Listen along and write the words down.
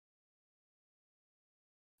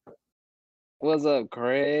What's up,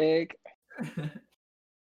 Craig?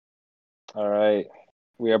 All right,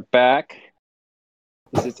 we are back.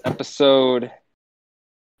 This is episode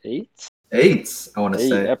 8. I want to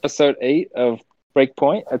say. Episode 8 of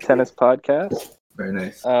Breakpoint, a tennis podcast. Very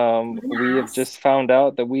nice. We have just found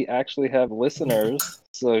out that we actually have listeners.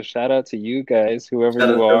 So shout out to you guys, whoever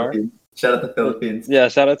you are. Shout out to the Philippines. Yeah,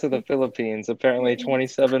 shout out to the Philippines. Apparently,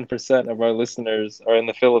 27% of our listeners are in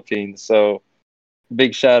the Philippines. So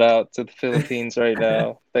big shout out to the Philippines right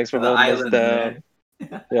now. Thanks for holding us down.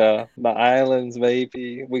 Yeah, the islands,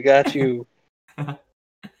 baby. We got you.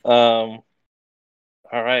 All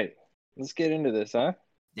right. Let's get into this, huh?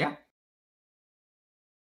 Yeah.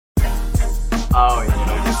 Oh, yeah.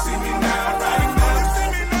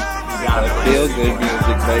 I feel good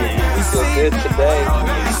music, baby. We feel good today.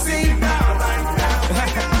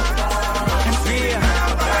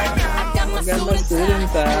 I got my student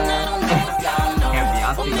time.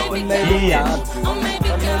 Maybe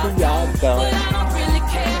y'all going.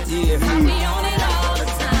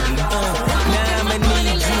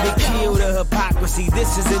 Hypocrisy.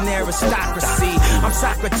 This is an aristocracy. I'm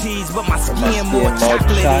Socrates, but my skin more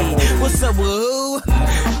chocolatey. What's up, woo?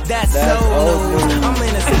 That's so loose. I'm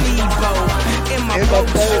in a speedboat in my boat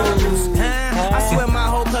shoes. I swear my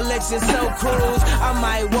whole collection's so cruise. I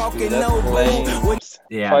might walk in no blue.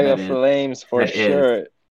 Fire Flames for sure.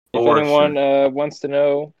 If anyone wants to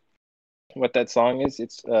know what that song is,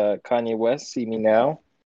 it's Kanye West, See Me Now.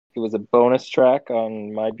 It was a bonus track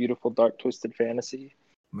on My Beautiful Dark Twisted Fantasy.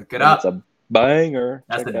 Look it up. It's a banger.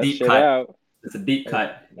 That's Check a deep cut. Out. It's a deep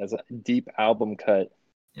cut. That's a deep album cut.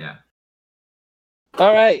 Yeah.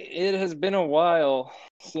 All right. It has been a while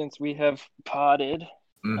since we have podded.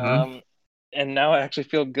 Mm-hmm. And now I actually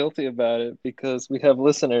feel guilty about it because we have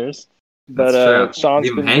listeners. But Sean's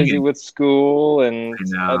been busy with school and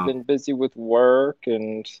I've been busy with work.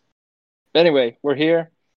 And anyway, we're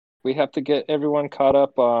here. We have to get everyone caught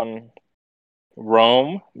up on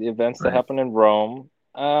Rome, the events that happened in Rome.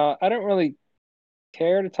 I don't really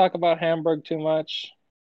care to talk about Hamburg too much.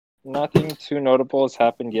 Nothing too notable has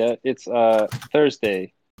happened yet. It's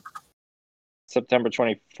Thursday, September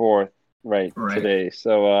 24th, right today.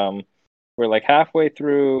 So we're like halfway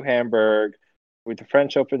through Hamburg. With the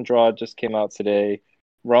French Open draw just came out today.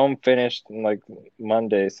 Rome finished like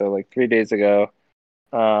Monday, so like 3 days ago.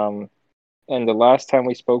 And the last time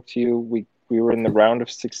we spoke to you, we were in the round of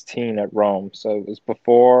 16 at Rome. So it was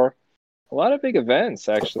before a lot of big events,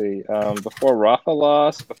 actually. Before Rafa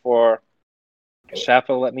lost, before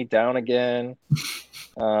Shapo let me down again.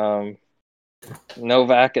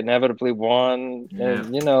 Novak inevitably won. Yeah.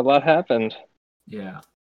 And, a lot happened. Yeah.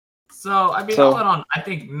 So, all in all, I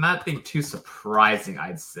think nothing too surprising,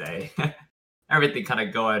 I'd say. Everything kind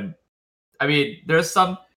of going... there's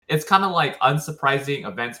some... It's kind of like unsurprising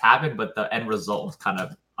events happen, but the end result was kind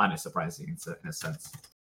of unsurprising in a sense.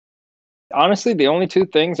 Honestly, the only two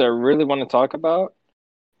things I really want to talk about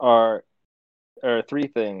are three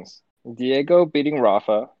things. Diego beating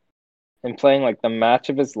Rafa and playing like the match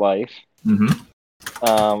of his life. Mm-hmm.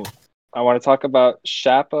 I want to talk about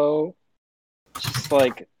Shapo. Just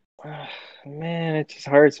like, man, it just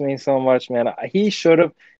hurts me so much, man. He should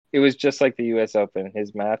have. It was just like the U.S. Open,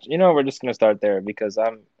 his match. We're just gonna start there because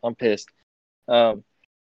I'm pissed. So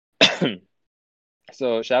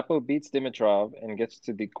Shapo beats Dimitrov and gets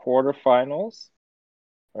to the quarterfinals,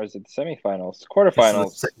 or is it the semifinals?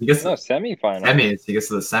 Quarterfinals. Semifinals. Semis. He gets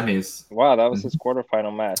to the semis. Wow, that was his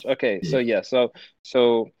quarterfinal match. Okay, yeah. So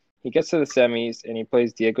he gets to the semis and he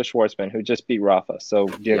plays Diego Schwartzman, who just beat Rafa. So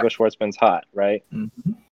Diego Schwartzman's hot, right?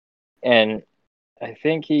 Mm-hmm. And I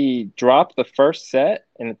think he dropped the first set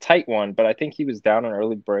in a tight one, but I think he was down an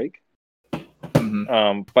early break.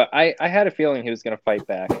 Mm-hmm. But I had a feeling he was going to fight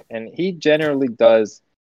back, and he generally does.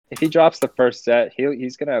 If he drops the first set,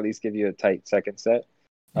 he's going to at least give you a tight second set.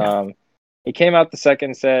 Yeah. He came out the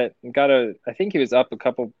second set, I think he was up a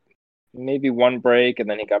couple, maybe one break, and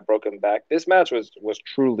then he got broken back. This match was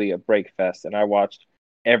truly a break fest, and I watched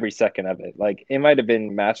every second of it. Like, it might have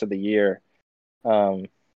been match of the year.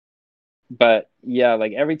 But yeah,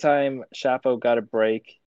 like every time Shapo got a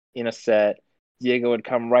break in a set, Diego would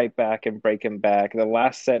come right back and break him back. The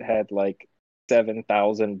last set had like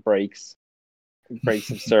 7,000 breaks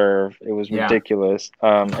of serve. It was ridiculous.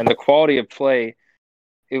 And the quality of play,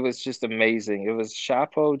 it was just amazing. It was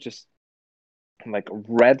Shapo just like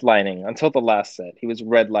redlining until the last set. He was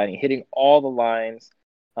redlining, hitting all the lines.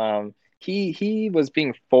 He was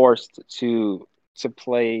being forced to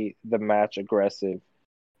play the match aggressive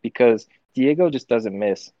because Diego just doesn't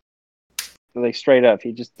miss. Like straight up,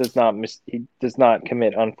 he just does not miss. He does not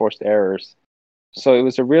commit unforced errors. So it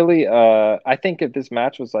was a really I think if this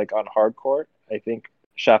match was like on hard court, I think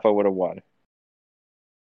Shapo would have won.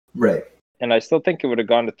 Right. And I still think it would have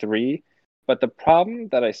gone to 3. But the problem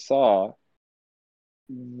that I saw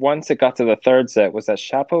once it got to the third set was that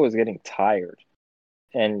Shapo was getting tired.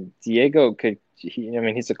 And Diego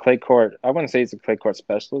he's a clay court. I wouldn't say he's a clay court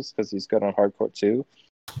specialist because he's good on hard court too.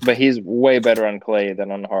 But he's way better on clay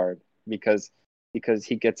than on hard because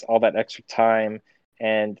he gets all that extra time.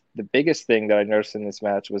 And the biggest thing that I noticed in this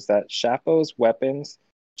match was that Shapo's weapons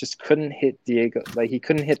just couldn't hit Diego. Like, he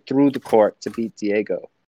couldn't hit through the court to beat Diego.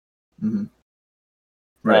 Mm-hmm.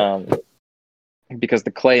 Right. Because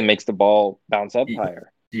the clay makes the ball bounce up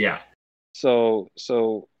higher. Yeah. So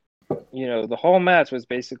the whole match was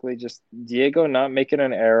basically just Diego not making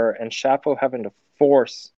an error and Shapo having to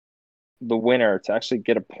force the winner to actually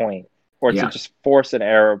get a point or to just force an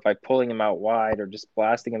error by pulling him out wide or just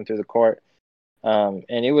blasting him through the court. And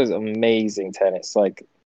it was amazing tennis. Like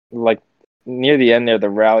near the end there, the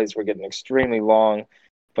rallies were getting extremely long,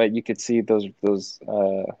 but you could see those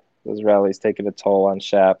rallies taking a toll on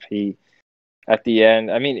Shap. At the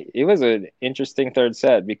end, I mean, it was an interesting third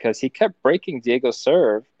set because he kept breaking Diego's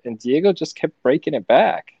serve and Diego just kept breaking it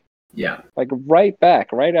back. Yeah. Like right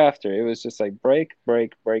back, right after. It was just like break.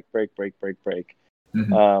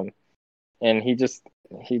 Mm-hmm. And he just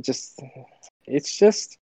it's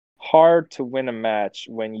just hard to win a match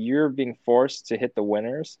when you're being forced to hit the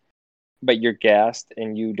winners, but you're gassed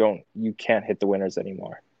and you can't hit the winners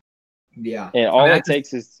anymore. Yeah. And all it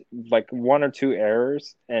takes is like 1 or 2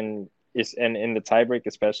 errors and in the tiebreak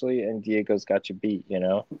especially, and Diego's got you beat, you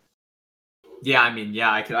know? Yeah, I mean,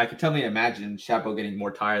 I could totally imagine Shapo getting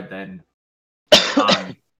more tired than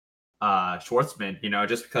Schwartzman,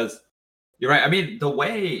 just because you're right. I mean, the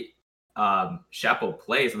way Shapo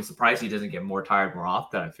plays, I'm surprised he doesn't get more tired more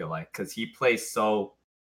often, I feel like, because he plays so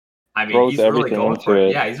he's really going for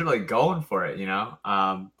it. Yeah, he's really going for it,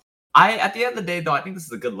 at the end of the day, though, I think this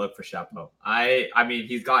is a good look for Shapo. I mean,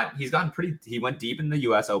 he went deep in the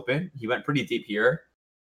U.S. Open. He went pretty deep here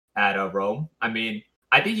at Rome. I mean,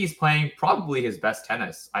 I think he's playing probably his best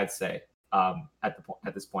tennis, I'd say, at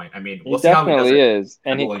this point. I mean, we'll see how he definitely is,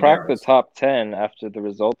 and he cracked the top 10 after the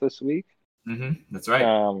result this week. Mm-hmm. That's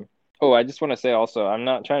right. I just want to say also, I'm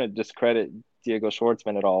not trying to discredit Diego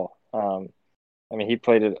Schwartzman at all. I mean, he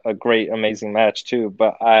played a great, amazing match too,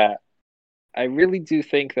 but I really do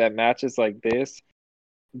think that matches like this,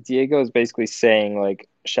 Diego is basically saying, like,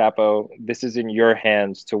 Shapo, this is in your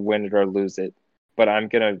hands to win it or lose it, but I'm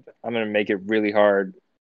gonna make it really hard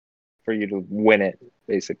for you to win it,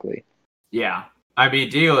 basically. Yeah, I mean,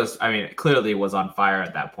 Diego clearly was on fire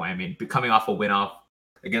at that point. I mean, coming off a win off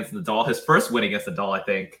against Nadal, his first win against Nadal, I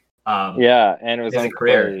think. Yeah, and it was on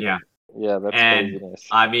career. Yeah, that's craziness.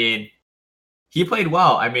 I mean, he played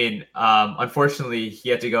well. I mean, unfortunately, he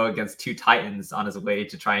had to go against 2 Titans on his way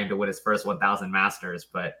to trying to win his first 1,000 Masters.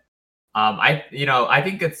 But I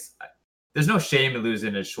think there's no shame in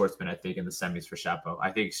losing to Schwartzman. I think in the semis for Shapo,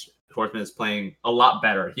 I think Schwartzman is playing a lot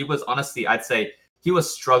better. He was honestly, I'd say, he was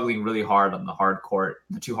struggling really hard on the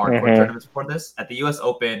 2 hard court tournaments before this. At the U.S.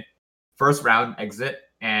 Open, first round exit,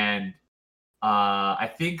 and I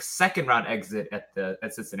think second round exit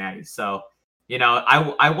at Cincinnati. So.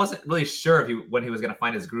 I wasn't really sure when he was going to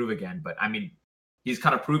find his groove again, but I mean,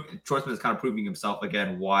 Schwartzman is kind of proving himself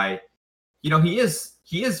again. Why, he is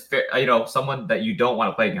someone that you don't want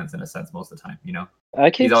to play against in a sense most of the time. I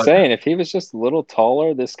keep saying if he was just a little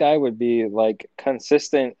taller, this guy would be like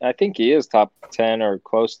consistent. I think he is top 10 or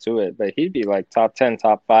close to it, but he'd be like top 10,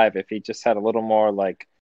 top 5 if he just had a little more like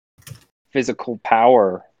physical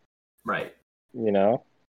power, right? Yeah.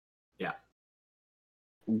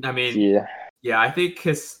 I mean, yeah, I think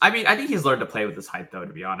he's learned to play with his height, though.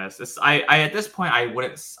 To be honest, at this point, I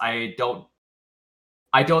don't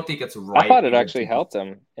think it's right. I thought it actually helped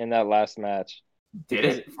him in that last match. Did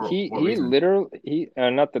it? He literally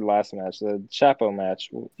not the last match, the Shapo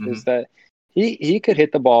match, is that he could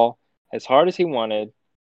hit the ball as hard as he wanted,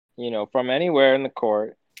 from anywhere in the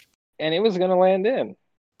court, and it was going to land in.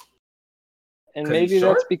 And maybe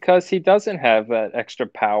that's because he doesn't have that extra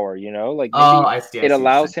power, Like maybe it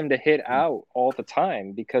allows him to hit out all the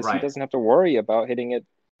time because he doesn't have to worry about hitting it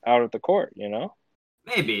out of the court,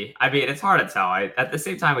 Maybe. I mean, it's hard to tell. At the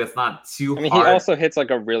same time, it's not too hard. He also hits like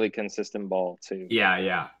a really consistent ball too.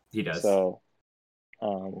 Yeah, he does. So,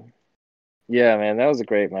 yeah, man, that was a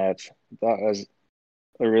great match. That was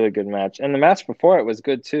a really good match. And the match before it was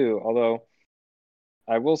good too, although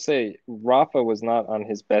I will say Rafa was not on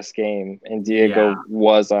his best game and Diego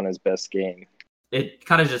was on his best game. It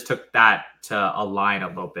kind of just took that to align a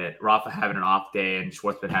little bit. Rafa having an off day and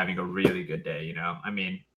Schwartzman having a really good day, I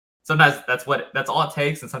mean, sometimes that's all it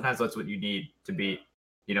takes, and sometimes that's what you need to beat,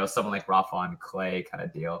 someone like Rafa and Clay kind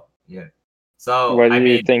of deal. Yeah. So what do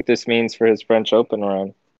you think this means for his French Open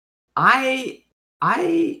run?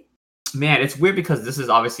 Man, it's weird because this is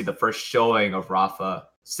obviously the first showing of Rafa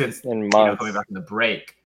since coming back from the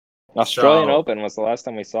break. Australian Open was the last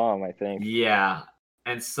time we saw him, I think. Yeah,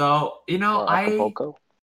 and so I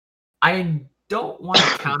don't want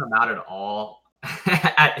to count him out at all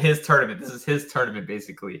at his tournament. This is his tournament,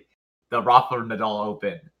 basically, the Rafa Nadal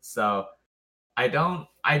Open. So I'm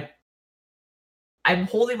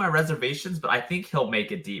holding my reservations, but I think he'll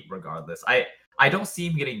make it deep regardless. I don't see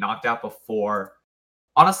him getting knocked out before.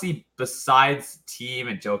 Honestly, besides Thiem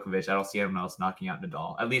and Djokovic, I don't see anyone else knocking out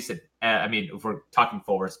Nadal. At least, if we're talking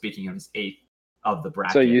forward, speaking of his 8th of the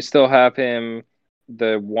bracket. So you still have him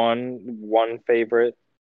the one favorite,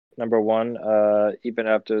 number 1, even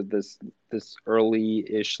after this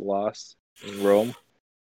early-ish loss in Rome?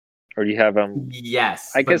 Or do you have him?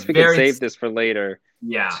 Yes. I guess we could save this for later,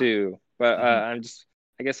 too. But I'm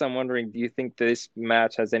wondering, do you think this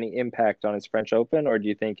match has any impact on his French Open, or do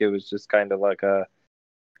you think it was just kind of like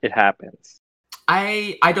it happens?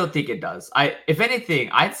 I don't think it does. If anything,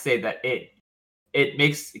 I'd say that it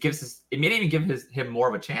may even give him more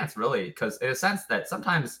of a chance, really, because in a sense that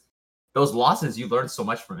sometimes those losses you learn so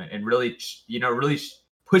much from it, and really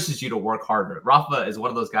pushes you to work harder. Rafa is one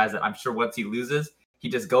of those guys that I'm sure once he loses, he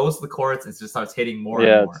just goes to the courts and just starts hitting more and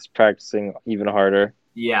more. Yeah, it's practicing even harder.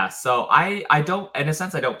 Yeah, so I don't, in a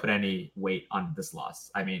sense, I don't put any weight on this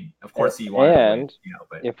loss. I mean, of course he won. And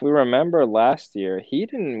but if we remember last year, he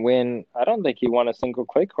didn't win. I don't think he won a single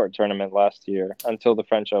clay court tournament last year until the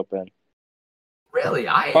French Open. Really?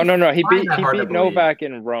 No. He beat Novak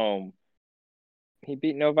in Rome. He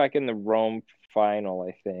beat Novak in the Rome final,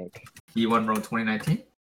 I think. He won Rome 2019?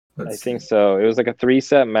 I think so. It was like a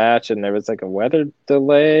 3-set match, and there was like a weather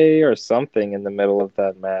delay or something in the middle of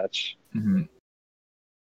that match. Mm-hmm.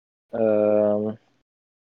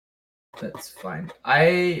 That's fine.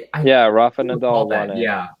 Rafa Nadal won it.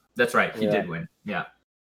 Yeah, that's right. He did win. Yeah.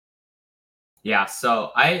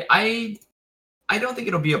 So I don't think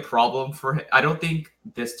it'll be a problem for him. I don't think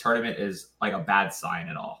this tournament is like a bad sign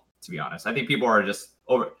at all, to be honest. I think people are just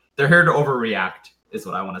they're here to overreact, is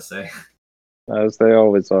what I want to say. As they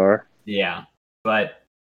always are. Yeah, but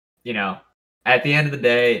at the end of the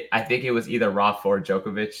day, I think it was either Rafa or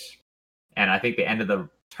Djokovic, and I think the end of the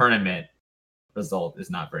tournament result is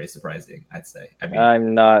not very surprising, I'd say.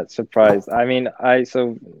 I'm not surprised. I mean, I've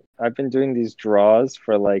been doing these draws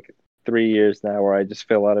for like 3 years now, where I just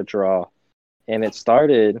fill out a draw, and it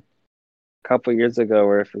started a couple years ago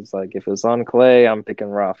where if it was on clay, I'm picking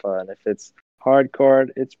Rafa, and if it's hard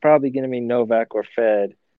court, it's probably going to be Novak or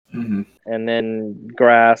Fed. Mm-hmm. And then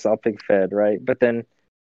grass, I'll pick Fed, right? But then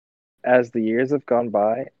as the years have gone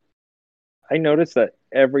by, I noticed that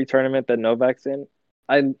every tournament that Novak's in,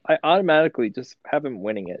 I automatically just have him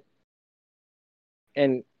winning it.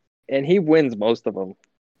 And he wins most of them.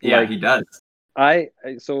 Yeah, he does.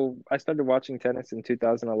 So I started watching tennis in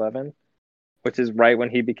 2011, which is right when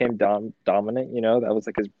he became dominant, that was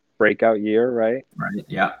like his breakout year, right? Right,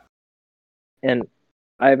 yeah. And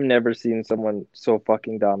I've never seen someone so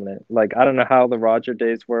fucking dominant. Like, I don't know how the Roger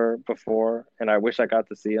days were before, and I wish I got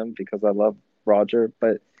to see him because I love Roger,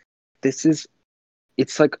 but it's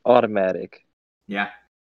like automatic. Yeah.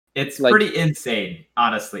 It's like, pretty insane,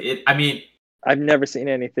 honestly. I've never seen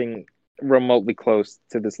anything remotely close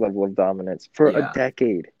to this level of dominance for a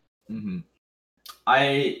decade. Mm-hmm.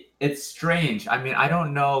 It's strange. I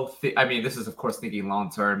don't know. This is, of course, thinking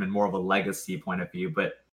long-term and more of a legacy point of view,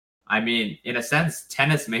 but in a sense,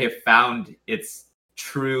 tennis may have found its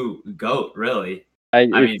true GOAT, really.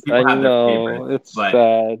 People have their favorites, but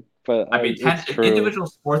sad, but individual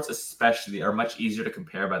sports especially are much easier to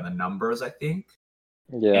compare by the numbers, I think.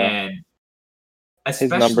 Yeah. And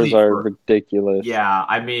especially his numbers are ridiculous. Yeah,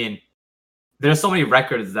 there's so many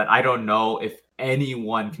records that I don't know if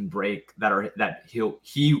anyone can break that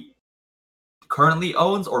he currently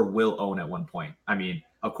owns or will own at one point.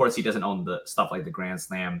 Of course, he doesn't own the stuff like the Grand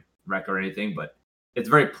Slam record or anything, but it's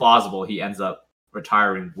very plausible he ends up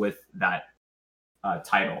retiring with that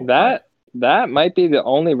title. That might be the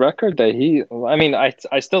only record that he.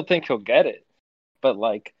 I still think he'll get it, but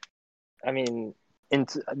the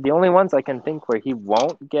only ones I can think where he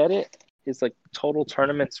won't get it is like total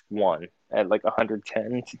tournaments won at like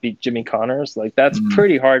 110 to beat Jimmy Connors. Like, that's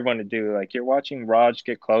pretty hard one to do. Like, you're watching Raj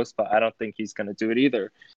get close, but I don't think he's gonna do it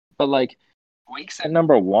either. But like, Weeks at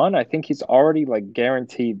number 1, I think he's already like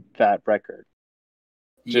guaranteed that record.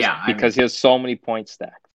 Because he has so many points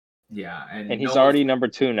stacked. Yeah, and he's already number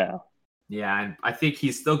 2 now. Yeah, and I think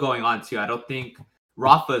he's still going on too. I don't think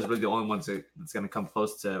Rafa is really the only one that's going to come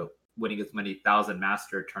close to winning as many 1,000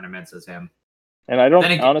 master tournaments as him. And I don't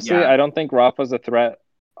I don't think Rafa's a threat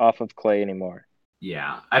off of clay anymore.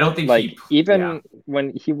 Yeah, I don't think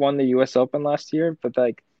when he won the U.S. Open last year, but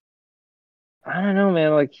like, I don't know,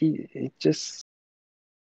 man. Like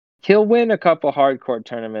he'll win a couple hardcore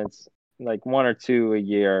tournaments, like 1 or 2 a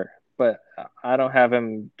year, but I don't have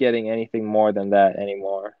him getting anything more than that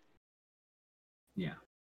anymore. Yeah,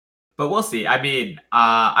 but we'll see. I mean,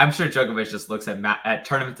 I'm sure Djokovic just looks at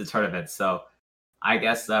tournament to tournament, so. I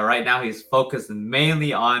guess right now he's focused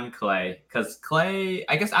mainly on clay because clay.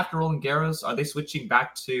 I guess after Roland Garros, are they switching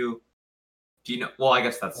back to? Do you know? Well, I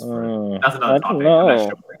guess that's another topic. I don't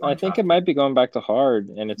know. I think it might be going back to hard,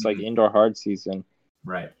 and it's like indoor hard season.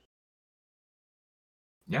 Right.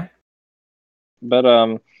 Yeah. But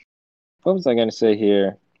what was I going to say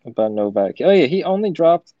here about Novak? Oh yeah, he only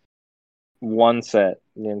dropped 1 set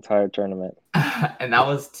the entire tournament, and that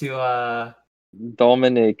was to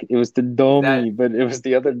Dominic. It was the Domi, but it was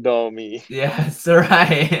the other Domi. Yeah, that's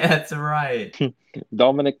right. That's right.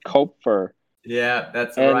 Dominic Koepfer. Yeah,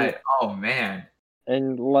 that's right. Oh man.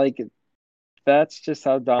 And like, that's just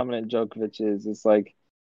how dominant Djokovic is. It's like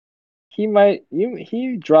he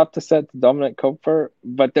dropped a set to Dominic Koepfer,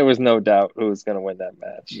 but there was no doubt who was going to win that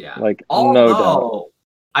match. Yeah, like no doubt.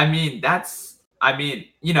 I mean,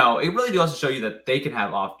 you know, it really does show you that they can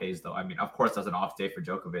have off days, though. I mean, of course, that's an off day for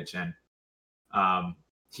Djokovic, and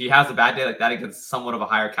he has a bad day like that against somewhat of a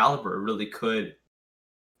higher caliber. It really could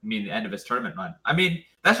mean the end of his tournament run. I mean,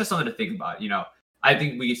 that's just something to think about. You know, I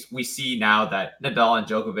think we see now that Nadal and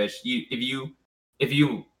Djokovic, if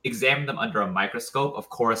you examine them under a microscope, of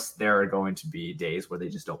course there are going to be days where they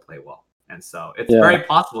just don't play well, and so it's very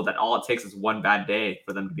possible that all it takes is one bad day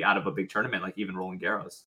for them to be out of a big tournament, like even Roland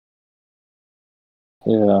Garros.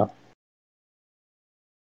 Yeah.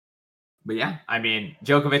 But yeah, I mean,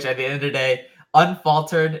 Djokovic at the end of the day,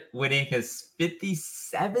 unfaltered, winning his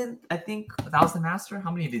 57th, I think, 1,000 master. How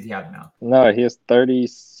many did he have now? No, he has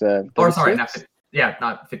 37. Or sorry, not 50,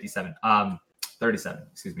 not 57. 37.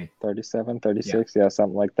 Excuse me. 37, 36, yeah,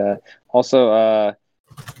 something like that. Also, a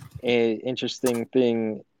interesting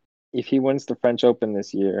thing, if he wins the French Open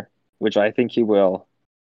this year, which I think he will,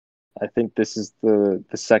 I think this is the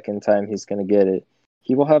second time he's going to get it.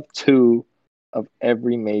 He will have 2 of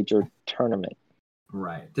every major tournament.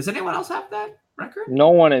 Right. Does anyone else have that record? No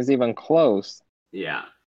one is even close. Yeah.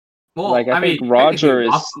 Well, like I think Roger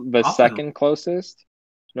is the second closest.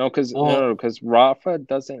 No, because Rafa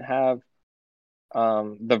doesn't have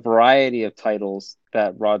the variety of titles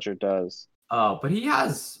that Roger does. Oh, but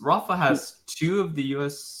Rafa has 2 of the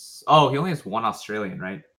US. Oh, he only has 1 Australian,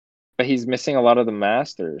 right? But he's missing a lot of the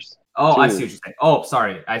Masters. Oh, too. I see what you're saying. Oh,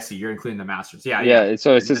 sorry. I see. You're including the Masters. Yeah.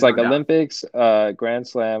 So it's just like Olympics, Grand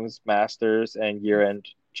Slams, Masters, and year-end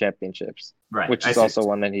championships. Right. Which is also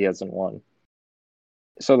one that he hasn't won.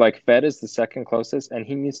 So like Fed is the second closest, and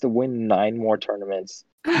he needs to win 9 more tournaments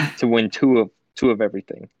to win 2 of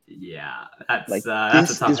everything. Yeah, that's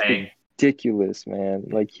a tough hang. Ridiculous, man.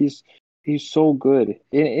 Like he's so good.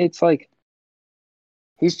 It's like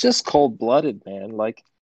he's just cold-blooded, man. Like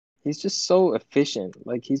he's just so efficient.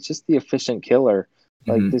 Like he's just the efficient killer.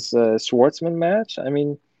 Like this Schwartzman match, I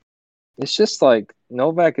mean, it's just like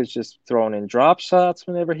Novak is just throwing in drop shots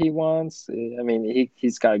whenever he wants. I mean,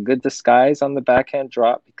 he's got a good disguise on the backhand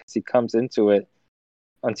drop because he comes into it.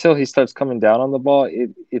 Until he starts coming down on the ball,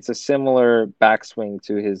 it's a similar backswing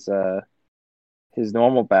to his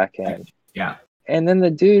normal backhand. Yeah. And then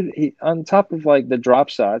the dude, on top of like the drop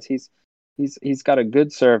shots, he's got a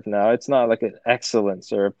good serve now. It's not like an excellent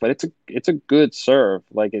serve, but it's a good serve.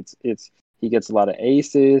 Like he gets a lot of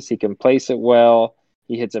aces. He can place it well.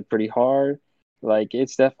 He hits it pretty hard. Like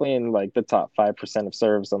it's definitely in like the top 5% of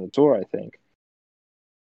serves on the tour, I think.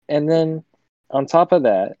 And then on top of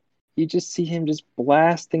that, you just see him just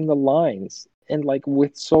blasting the lines and like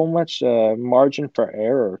with so much margin for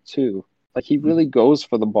error too. Like he really goes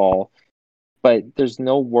for the ball, but there's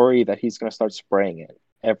no worry that he's going to start spraying it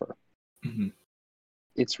ever. Mm-hmm.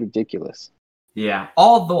 It's ridiculous. Yeah.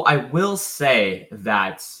 Although I will say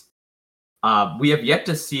that we have yet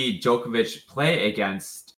to see Djokovic play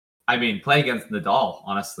against Nadal,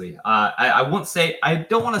 honestly. I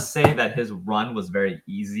don't want to say that his run was very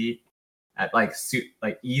easy at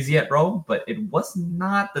easy at Rome, but it was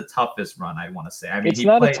not the toughest run, I want to say. I mean, it's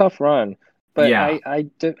not a tough run, but yeah.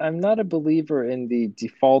 I'm not a believer in the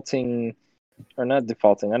defaulting, or not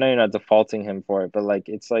defaulting. I know you're not defaulting him for it, but like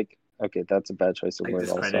it's like, okay, that's a bad choice of word.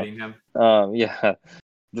 Discrediting him. Yeah,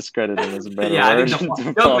 discrediting is a better yeah, word. I think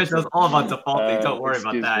Djokovic knows all about defaulting. Don't worry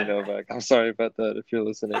about that. Me, Novak. I'm sorry about that if you're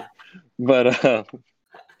listening, but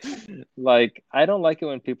Like, I don't like it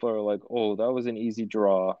when people are like, "Oh, that was an easy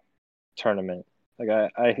draw tournament."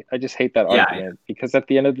 Like, I just hate that argument because at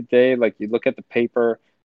the end of the day, like, you look at the paper,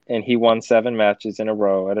 and he won 7 matches in a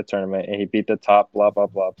row at a tournament, and he beat the top blah blah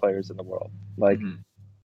blah players in the world. Like,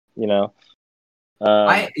 you know.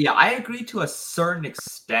 I agree to a certain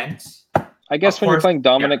extent. I guess when you're playing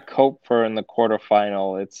Dominic Koepfer in the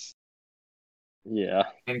quarterfinal, it's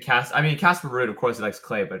And Casper Ruud, of course, he likes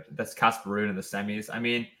clay, but that's Casper Ruud in the semis. I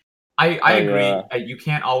mean, I agree. Yeah. You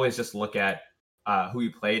can't always just look at who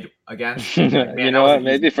you played against. Like, man, you know what?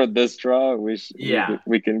 Maybe for this draw, we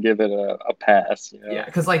can give it a pass. You know? Yeah,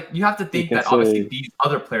 because like you have to think that obviously these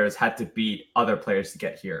other players had to beat other players to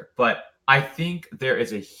get here, but I think there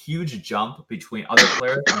is a huge jump between other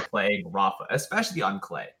players and playing Rafa, especially on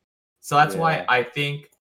clay. So that's why I think.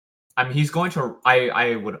 I mean, he's going to.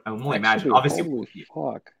 I would only imagine. Obviously, holy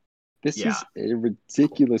fuck! This is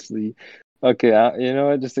ridiculously. Okay, you know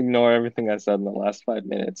what? Just ignore everything I said in the last 5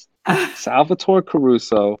 minutes. Salvatore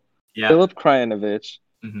Caruso, Filip Krajinovic,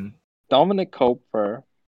 Dominic Koepfer,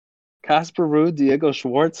 Casper Ruud, Diego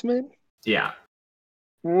Schwartzman. Yeah.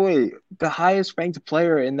 Wait, the highest ranked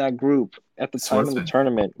player in that group at the time of the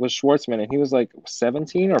tournament was Schwartzman, and he was like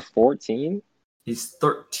 17 or 14. He's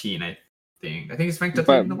 13, I think he's ranked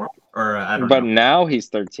 13 in the world. Or I don't know. But now he's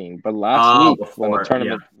 13. But last week when the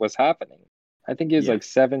tournament was happening, I think he was like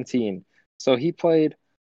 17. So he played.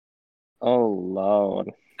 Oh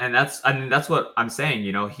Lord. And that's what I'm saying.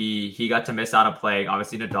 You know, he got to miss out on playing.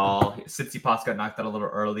 Obviously, Nadal, Tsitsipas got knocked out a little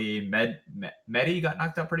early. Medi got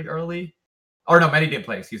knocked out pretty early. Or no, Medi didn't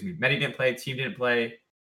play. Excuse me, Medi didn't play. Team didn't play.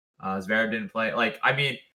 Zverev didn't play. Like, I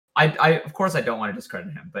mean, I of course I don't want to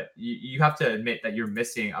discredit him, but you have to admit that you're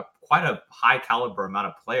missing quite a high caliber amount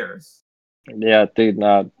of players. Yeah, dude.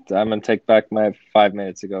 No, I'm gonna take back my 5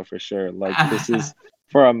 minutes ago for sure. Like, this is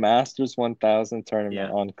for a Masters 1000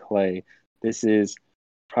 tournament on clay. This is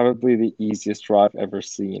probably the easiest draw I've ever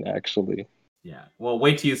seen, actually. Yeah. Well,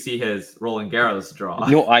 wait till you see his Roland Garros draw.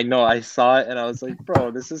 No, I know. I saw it and I was like,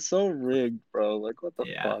 bro, this is so rigged, bro. Like, what the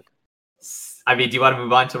fuck? I mean, do you want to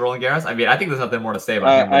move on to Roland Garros? I mean, I think there's nothing more to say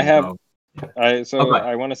about him.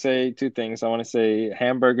 I want to say 2 things. I want to say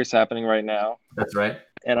Hamburg is happening right now. That's right.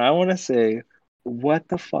 And I want to say, what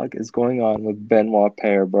the fuck is going on with Benoit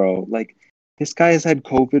Paire, bro? Like, this guy has had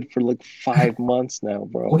COVID for like 5 months now,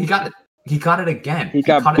 bro. Well, he got it again. He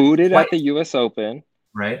got booted at the U.S. Open.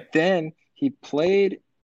 Right. Then he played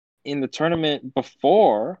in the tournament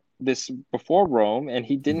before Rome, and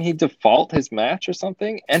he default his match or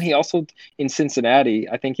something. And he also, in Cincinnati,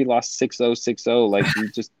 I think he lost 6-0, 6-0. Like, he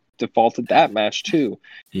just defaulted that match too.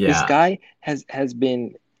 Yeah. This guy has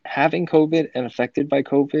been having COVID and affected by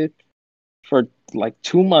COVID for like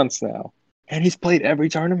 2 months now, and he's played every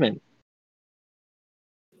tournament.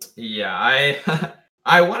 Yeah,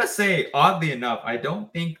 I want to say, oddly enough, I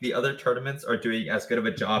don't think the other tournaments are doing as good of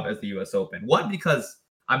a job as the U.S. Open. One, because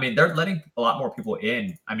I mean they're letting a lot more people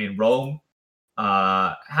in. I mean, Rome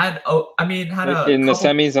had in the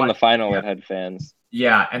semis and the final it had fans.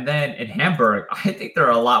 Yeah, and then in Hamburg, I think there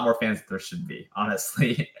are a lot more fans than there should be,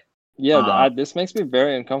 honestly. Yeah, this makes me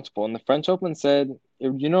very uncomfortable. And the French Open said,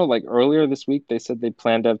 you know, like earlier this week, they said they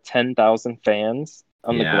planned to have 10,000 fans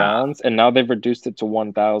on the grounds, and now they've reduced it to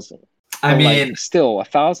 1,000. I mean, like, still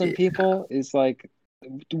 1,000 people is like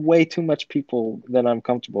way too much people than I'm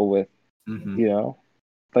comfortable with. You know,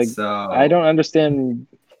 like, I don't understand.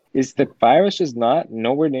 Is the virus just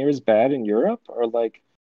nowhere near as bad in Europe, or like,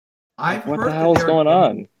 what the hell is going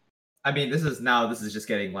on? I mean, this is just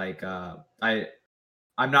getting like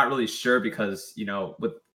I'm not really sure because, you know,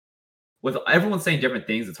 with everyone saying different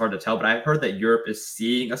things, it's hard to tell. But I've heard that Europe is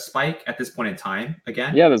seeing a spike at this point in time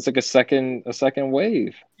again. Yeah, there's like a second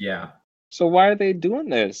wave. Yeah. So why are they doing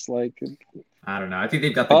this? Like, I don't know. I think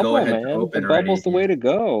they've got the go ahead to open. The bubble's the way to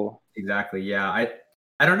go. Exactly. Yeah.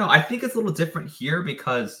 I don't know. I think it's a little different here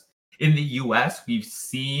because in the US we've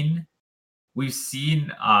seen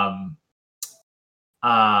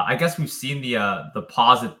I guess we've seen the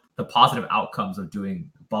positive outcomes of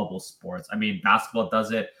doing bubble sports. I mean, basketball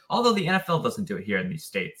does it, although the NFL doesn't do it here in these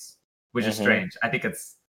states, which is strange. I think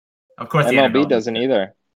it's, of course, the MLB doesn't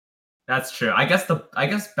either. That's true. I guess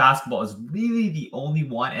basketball is really the only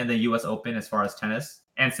one in the U.S. Open as far as tennis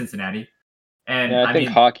and Cincinnati. And I think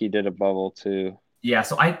hockey did a bubble too. Yeah.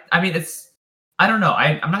 So I mean, I don't know.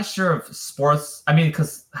 I'm not sure if sports. I mean,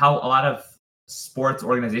 because how a lot of sports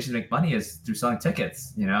organizations make money is through selling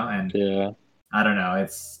tickets, you know, and yeah. I don't know.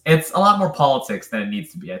 It's a lot more politics than it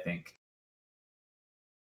needs to be, I think.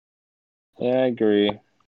 Yeah, I agree.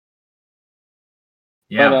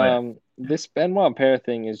 Yeah, but this Benoit Paire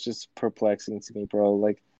thing is just perplexing to me, bro.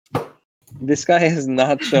 Like, This guy has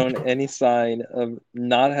not shown any sign of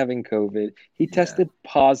not having COVID. He tested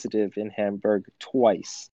positive in Hamburg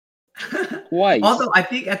twice. Twice. Although I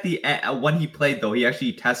think at the end, when he played though, he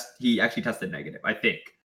actually tested negative. I think.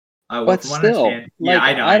 But still, like,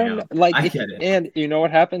 I know. Like, I get it. And you know what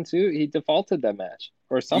happened too? He defaulted that match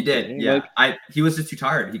or something. He did, yeah. Like, he was just too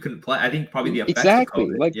tired. He couldn't play. I think probably the effects exactly. of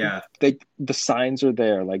COVID. Like, the signs are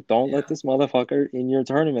there. Like, don't let this motherfucker in your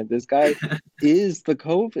tournament. This guy is the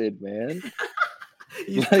COVID, man.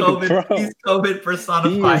 He's COVID. Bro, he's COVID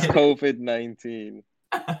personified. He is COVID-19.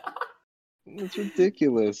 It's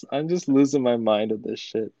ridiculous. I'm just losing my mind at this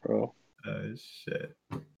shit, bro. Oh shit,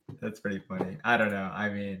 that's pretty funny. I don't know. I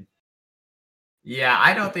mean. Yeah,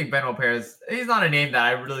 I don't think Benoit Paire he's not a name that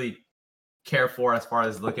I really care for as far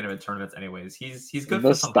as looking at tournaments anyways. He's good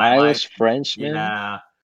for some stylish Frenchman. Yeah.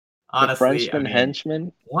 Honestly, Frenchman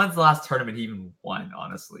henchman. When's the last tournament he even won,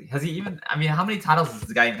 honestly? Has he even how many titles does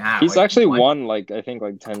this guy even have? He's actually won I think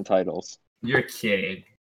 10 titles. You're kidding.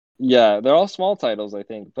 Yeah, they're all small titles, I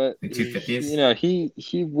think, but 250s.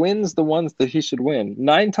 He wins the ones that he should win.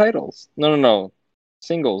 9 titles. No.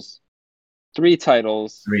 Singles. 3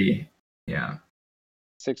 titles. 3. Yeah.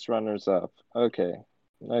 6 runners up. Okay,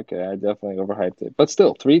 I definitely overhyped it, but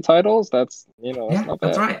still 3 titles. That's not bad.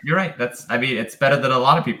 That's right. You're right. It's better than a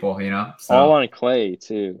lot of people. So. All on clay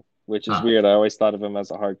too, which is weird. I always thought of him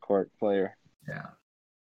as a hard court player. Yeah.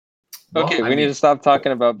 Well, okay, we need to stop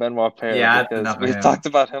talking about Benoit Paire. Yeah, because we've talked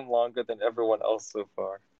about him longer than everyone else so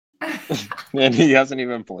far, and he hasn't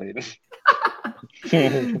even played.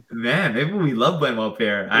 Man, maybe we love Benoit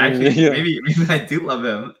Paire. Maybe I do love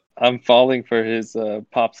him. I'm falling for his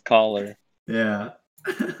Pop's collar. Yeah.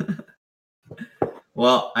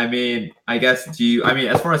 Well, I guess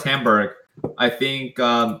as far as Hamburg, I think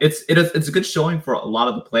it's a good showing for a lot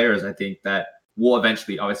of the players. I think that will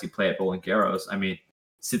eventually obviously play at Roland Garros.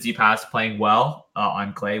 Tsitsipas playing well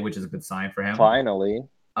on clay, which is a good sign for him. Finally.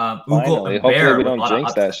 Ugo and Hopefully Bear we don't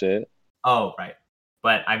jinx that shit. Oh, right.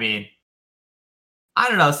 But I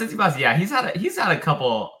don't know. Tsitsipas, he's had a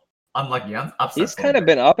couple unlucky upsets. He's kind of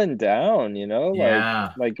been up and down,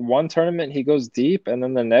 Yeah. Like one tournament he goes deep, and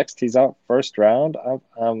then the next he's out first round.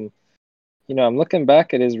 I'm looking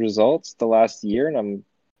back at his results the last year, and I'm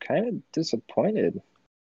kind of disappointed.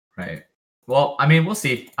 Right. Well, we'll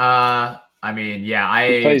see.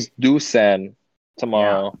 He plays Dusan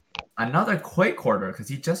tomorrow. Yeah. Another clay quarter because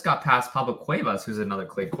he just got past Pablo Cuevas, who's another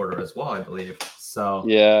clay quarter as well, I believe. So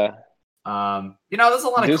yeah. There's a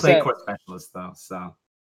lot of clay court specialists though. So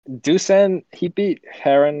Dusan, he beat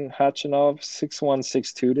Karen Khachanov 6-1,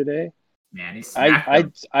 6-2 today. Man, he smacked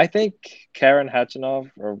him. I think Karen Khachanov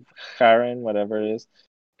or Karen, whatever it is,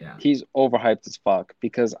 he's overhyped as fuck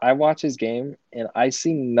because I watch his game and I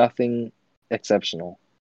see nothing exceptional.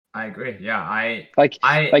 I agree. Yeah, like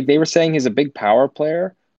they were saying he's a big power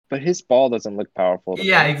player, but his ball doesn't look powerful.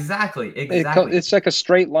 Yeah, exactly. It's like a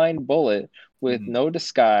straight line bullet with no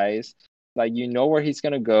disguise. Like, where he's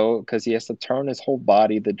going to go because he has to turn his whole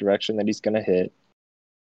body the direction that he's going to hit.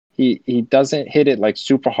 He doesn't hit it like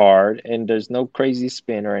super hard, and there's no crazy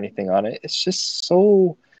spin or anything on it. It's just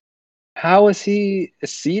so... How is he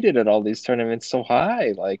seeded at all these tournaments so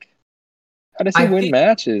high? Like, how does he win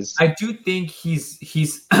matches? I do think he's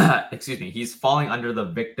he's falling under the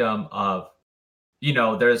victim of,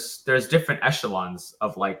 there's different echelons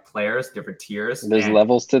of like players, different tiers. There's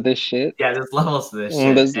levels to this shit. Yeah, there's levels to this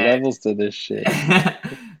shit. There's levels to this shit.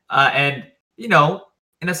 And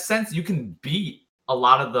in a sense, you can beat a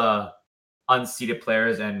lot of the unseeded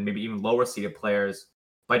players and maybe even lower seeded players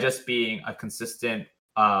by just being a consistent,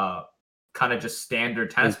 kind of just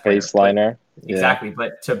standard tennis baseliner. Exactly.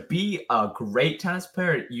 But to be a great tennis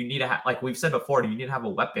player, you need to have, like we've said before, you need to have a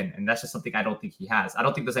weapon. And that's just something I don't think he has. I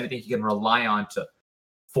don't think there's anything he can rely on to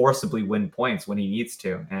forcibly win points when he needs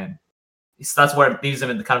to. And so that's where it leaves him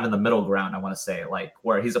in the middle ground, I want to say. Like,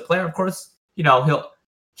 where he's a player, of course,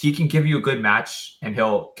 he can give you a good match and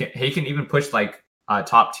he can even push like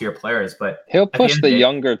top tier players, but he'll push the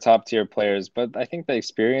younger top tier players. But I think the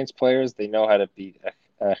experienced players, they know how to beat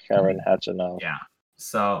Karen Khachanov. Yeah.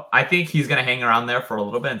 So I think he's going to hang around there for a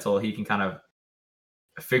little bit until he can kind of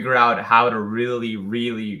figure out how to really,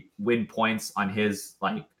 really win points on his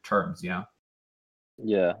like terms,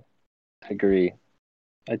 Yeah, I agree.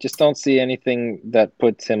 I just don't see anything that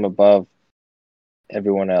puts him above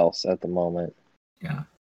everyone else at the moment. Yeah.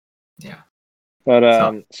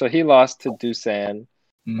 But so he lost to Dusan.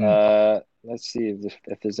 Let's see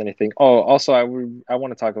if there's anything. Oh, also I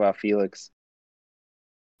want to talk about Felix.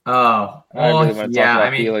 Oh, I really want to talk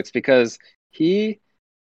about Felix because I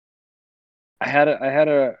had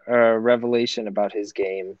a revelation about his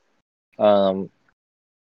game.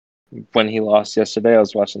 when he lost yesterday, I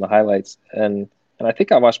was watching the highlights, and I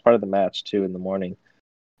think I watched part of the match too in the morning.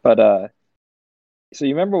 But so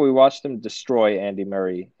you remember we watched him destroy Andy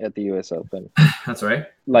Murray at the U.S. Open? That's right.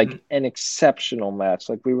 Like an exceptional match.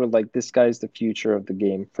 Like we were like, this guy's the future of the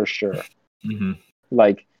game for sure.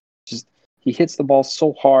 Like just he hits the ball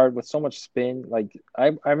so hard with so much spin. Like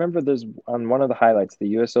I remember there's on one of the highlights, the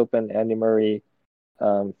U.S. Open Andy Murray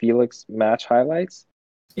Felix match highlights.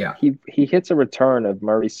 Yeah. He hits a return of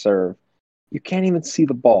Murray's serve. You can't even see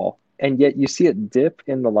the ball, and yet you see it dip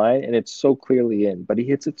in the line, and it's so clearly in. But he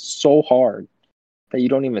hits it so hard that you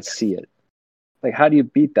don't even see it. Like, how do you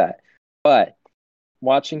beat that? But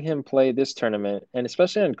watching him play this tournament, and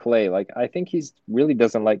especially on clay, like I think he's really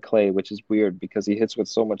doesn't like clay, which is weird because he hits with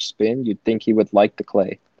so much spin. You'd think he would like the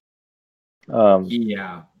clay.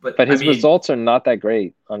 Yeah, but his results are not that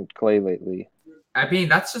great on clay lately. I mean,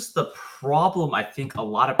 that's just the problem. I think a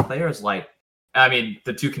lot of players like, I mean,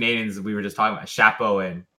 the two Canadians we were just talking about, Shapo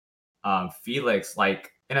and Felix,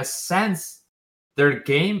 like in a sense, their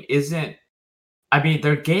game isn't. I mean,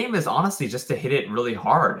 their game is honestly just to hit it really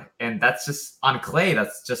hard, and that's just on clay.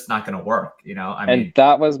 That's just not going to work, you know. I mean,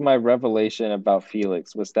 that was my revelation about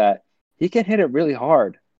Felix was that he can hit it really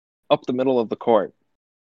hard up the middle of the court.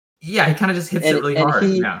 Yeah, he kind of just hits it really hard.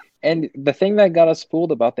 And the thing that got us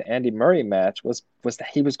fooled about the Andy Murray match was that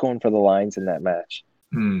he was going for the lines in that match.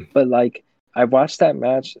 But like, I watched that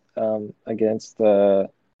match against who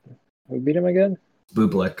beat him again?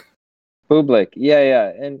 Bublik.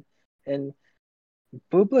 Yeah, and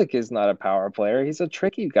Bublik is not a power player. He's a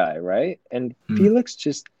tricky guy, right? And Felix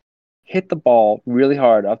just hit the ball really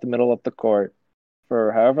hard up the middle of the court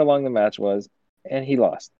for however long the match was, and he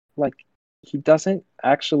lost. Like, he doesn't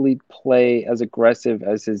actually play as aggressive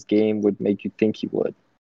as his game would make you think he would.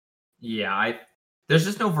 Yeah, there's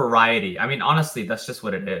just no variety. I mean, honestly, that's just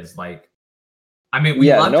what it is. Like, I mean,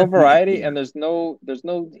 no variety, and there's no.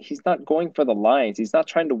 He's not going for the lines. He's not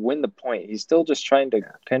trying to win the point. He's still just trying to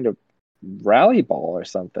kind of rally ball or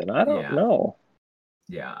something. I don't know.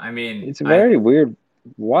 Yeah, I mean, it's very weird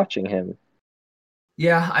watching him.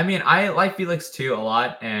 Yeah, I mean, I like Felix too a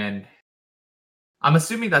lot, and I'm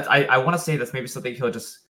assuming that I want to say that's maybe something he'll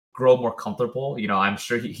just grow more comfortable. You know, I'm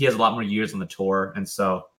sure he has a lot more years on the tour, and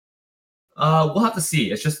so we'll have to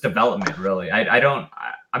see. It's just development, really.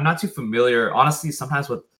 I'm not too familiar, honestly. Sometimes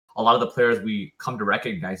with a lot of the players we come to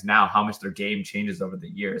recognize now, how much their game changes over the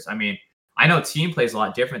years. I mean, I know Thiem plays a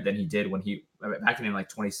lot different than he did when he back in like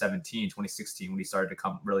 2017, 2016 when he started to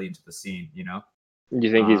come really into the scene. You know, do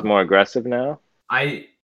you think he's more aggressive now? I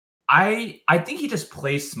think he just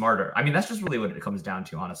plays smarter. I mean, that's just really what it comes down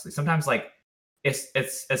to, honestly. Sometimes, like, it's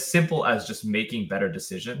as simple as just making better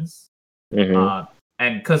decisions. And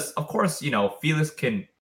because, of course, you know, Felix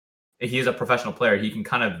he's a professional player.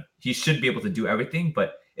 He should be able to do everything,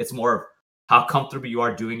 but it's more of how comfortable you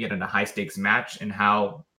are doing it in a high stakes match and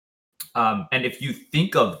how, and if you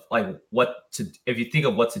think of what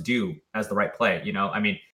to do as the right play, you know, I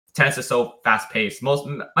mean, tennis is so fast paced,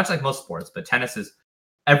 much like most sports, but tennis is,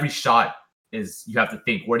 every shot is, you have to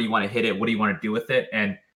think, where do you want to hit it? What do you want to do with it?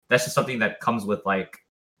 And that's just something that comes with like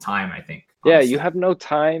time, I think. Honestly. Yeah, you have no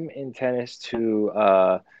time in tennis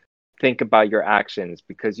to think about your actions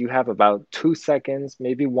because you have about 2 seconds,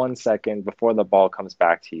 maybe 1 second before the ball comes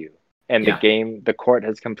back to you. And the court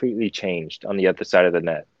has completely changed on the other side of the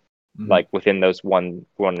net. Like within those 1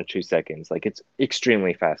 or 2 seconds. Like, it's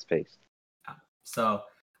extremely fast paced. So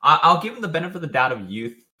I'll give him the benefit of the doubt of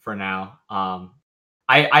youth for now.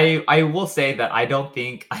 I will say that I don't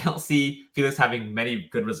see Felix having many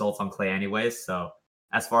good results on clay anyways. So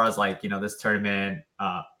as far as like, you know, this tournament,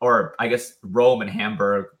 or I guess Rome and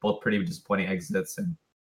Hamburg, both pretty disappointing exits, and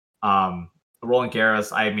Roland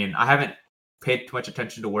Garros, I mean, I haven't paid too much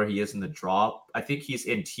attention to where he is in the draw. I think he's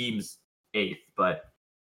in Thiem's 8th, but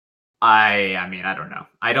I mean, I don't know.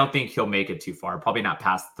 I don't think he'll make it too far. Probably not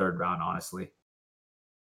past the 3rd round, honestly.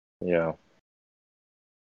 Yeah.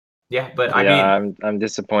 Yeah, but I mean, I'm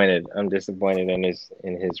disappointed. I'm disappointed in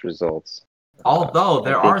his results.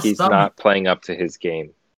 Although he's not playing up to his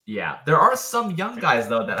game. Yeah, there are some young guys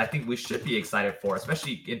though that I think we should be excited for,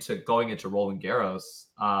 especially going into Roland Garros.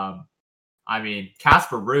 I mean,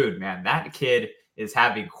 Casper Ruud, man, that kid is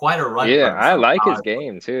having quite a run. Yeah, I like his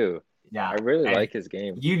game too. Yeah, I really like his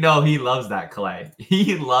game. You know, he loves that clay.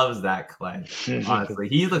 He loves that clay. Honestly,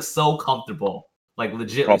 he looks so comfortable, like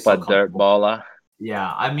legit. Proper dirt baller.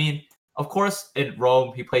 Yeah, I mean, of course, in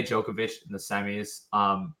Rome, he played Djokovic in the semis.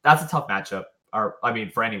 That's a tough matchup,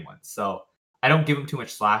 for anyone. So I don't give him too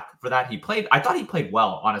much slack for that. I thought he played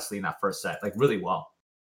well, honestly, in that first set, like really well.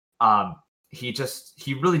 He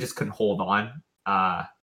really just couldn't hold on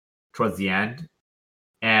towards the end.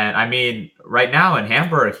 And I mean, right now in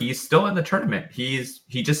Hamburg, he's still in the tournament. He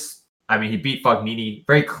beat Fognini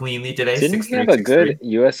very cleanly today. Didn't he have a good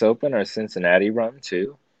U.S. Open or Cincinnati run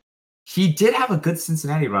too? He did have a good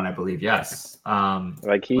Cincinnati run, I believe. Yes.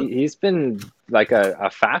 Like he's been like a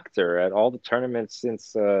factor at all the tournaments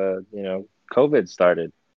since COVID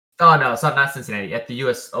started. Oh no, it's not Cincinnati. At the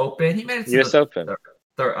U.S. Open, he made it to U.S. Open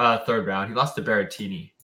third round. He lost to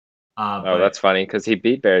Berrettini. That's funny because he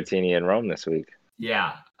beat Berrettini in Rome this week.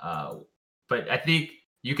 Yeah, but I think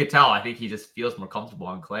you could tell. I think he just feels more comfortable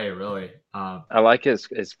on clay. Really, I like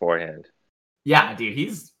his forehand. Yeah, dude,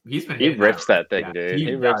 he's been. He rips that thing, dude.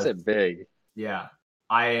 He rips it big. Yeah,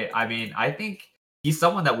 I mean, I think he's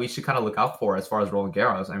someone that we should kind of look out for as far as Roland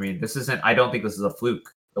Garros. I mean, I don't think this is a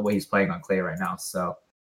fluke the way he's playing on clay right now. So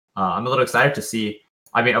I'm a little excited to see.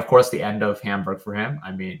 I mean, of course, the end of Hamburg for him.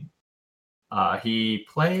 I mean, he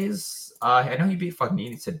plays. I know he beat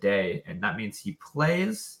Fognini today, and that means he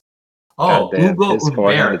plays. Oh, Hugo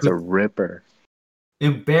Humbert. It's a ripper.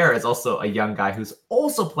 Humbert is also a young guy who's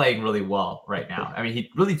also playing really well right now. I mean,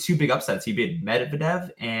 he really two big upsets. He beat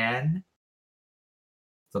Medvedev and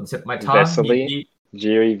on the tip of my tongue,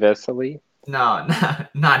 Jiri Vesely. No,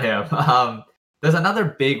 not him. There's another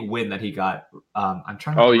big win that he got. I'm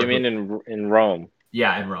trying to. Oh, you mean in Rome?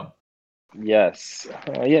 Yeah, in Rome. Yes.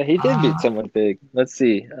 Yeah, he did beat someone big. Let's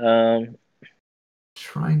see.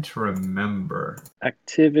 Trying to remember.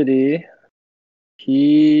 Activity.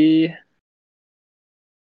 He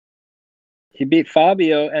beat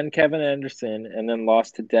Fabio and Kevin Anderson and then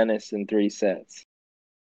lost to Dennis in 3 sets.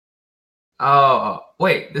 Oh,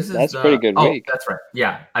 wait. That's pretty good week. That's right.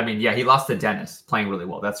 Yeah. I mean, yeah, he lost to Dennis playing really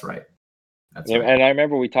well. That's right. Right. And I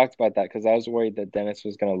remember we talked about that because I was worried that Dennis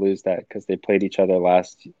was going to lose that because they played each other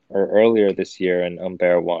earlier this year and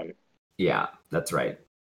Humbert won. Yeah, that's right.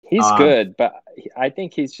 He's good, but I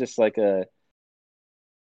think he's just like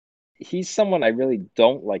he's someone I really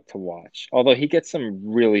don't like to watch. Although he gets some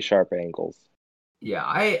really sharp angles.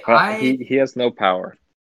 Yeah, he has no power.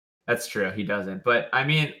 That's true. He doesn't. But I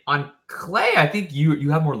mean, on clay, I think you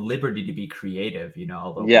have more liberty to be creative. You know.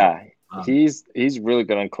 Although, yeah, he's really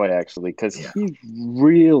good on clay actually because he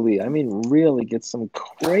really gets some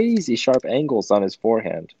crazy sharp angles on his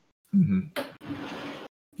forehand. Mm-hmm.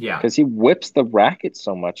 Yeah, because he whips the racket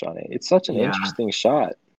so much on it. It's such an interesting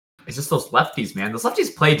shot. It's just those lefties, man. Those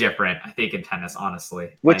lefties play different, I think, in tennis,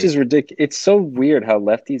 honestly. Which is ridiculous. It's so weird how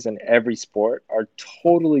lefties in every sport are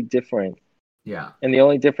totally different. Yeah. And the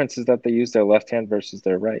only difference is that they use their left hand versus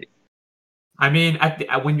their right. I mean,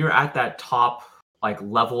 when you're at that top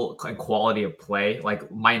level and quality of play,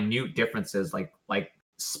 minute differences like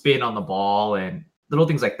spin on the ball and little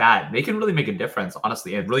things like that, they can really make a difference,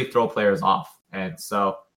 honestly, and really throw players off. And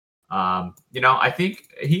so, I think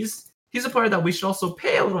he's a player that we should also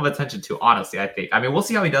pay a little attention to, honestly, I think. I mean, we'll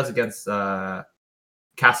see how he does against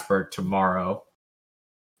Casper tomorrow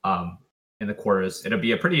in the quarters. It'll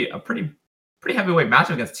be a pretty heavyweight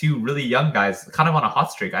matchup against two really young guys, kind of on a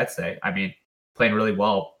hot streak, I'd say. I mean, playing really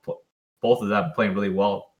well. Both of them playing really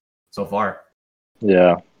well so far.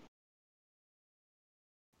 Yeah.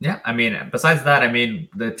 Yeah, I mean, besides that, I mean,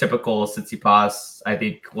 the typical Tsitsipas, I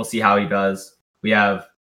think we'll see how he does. We have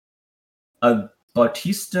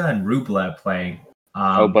Bautista and Rublev playing.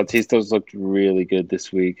 Bautista's looked really good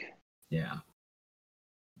this week. Yeah.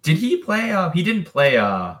 Did he play? He didn't play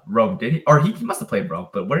Rome, did he? Or he must have played Rome,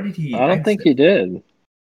 but where did he? I don't think he did.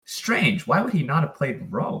 Strange. Why would he not have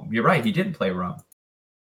played Rome? You're right. He didn't play Rome.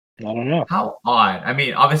 I don't know. How odd. I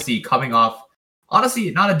mean, obviously coming off, honestly,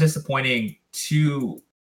 not a disappointing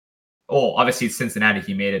obviously Cincinnati,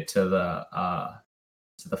 he made it to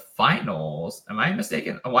the finals. Am I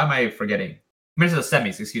mistaken? Why am I forgetting? He made it to the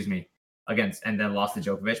semis, excuse me, and then lost to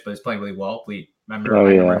Djokovic, but he's playing really well. Remember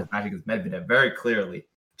his match against Medvedev very clearly.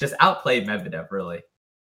 Just outplayed Medvedev, really.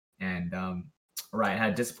 And,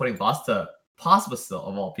 had disappointing loss to Pospisil,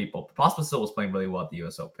 of all people. Pospisil was playing really well at the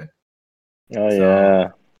U.S. Open. Yeah.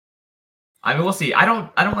 I mean, we'll see. I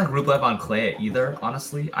don't like Rublev on clay either,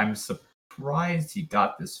 honestly. I'm surprised he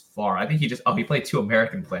got this far. I think he played 2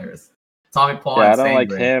 American players. Tommy Paul and I don't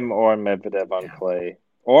like him or Medvedev on clay.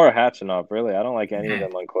 Or Khachanov, really. I don't like any of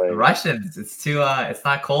them on clay. The Russians, it's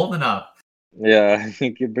not cold enough. Yeah, I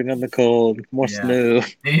think you bring on the cold. More snow.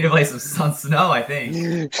 They need to play some snow, I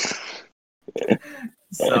think.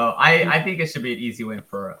 So I think it should be an easy win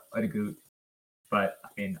for Agut. But I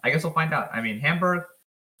mean, I guess we'll find out. I mean, Hamburg,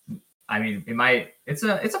 I mean, it's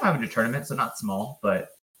a 500 tournament, so not small, but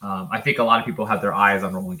I think a lot of people have their eyes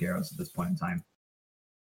on Roland Garros at this point in time.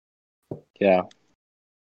 Yeah.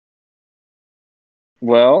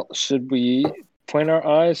 Well, should we point our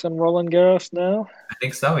eyes on Roland Garros now? I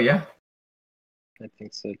think so, yeah. I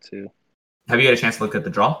think so too. Have you had a chance to look at the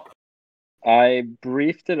draw? I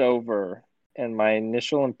briefed it over, and my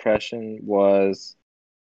initial impression was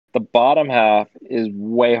the bottom half is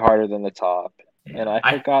way harder than the top. Yeah, and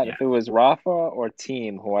I forgot if it was Rafa or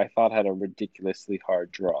Team who I thought had a ridiculously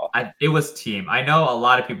hard draw. It was Team. I know a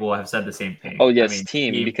lot of people have said the same thing. Oh yes,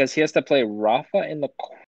 Team, because he has to play Rafa in the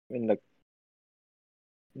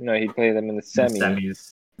he'd play them in the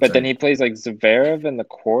semis. But then he plays like Zverev in the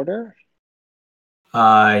quarter.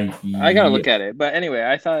 I gotta look at it. But anyway,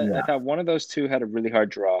 I thought one of those two had a really hard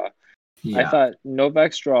draw. Yeah. I thought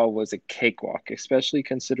Novak's draw was a cakewalk, especially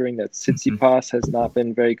considering that Tsitsipas has not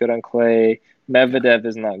been very good on clay. Medvedev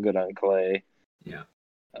is not good on clay. Yeah.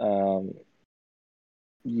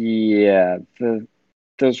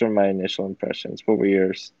 Those were my initial impressions. What were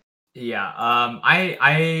yours? Yeah. I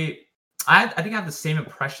think I have the same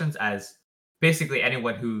impressions as basically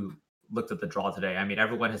anyone who looked at the draw today. I mean,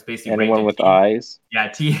 everyone has basically anyone with eyes.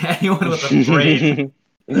 Yeah, anyone with a brain.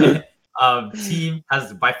 Team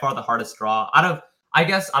has by far the hardest draw out of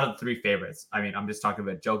the three favorites. I mean, I'm just talking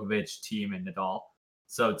about Djokovic, Team, and Nadal.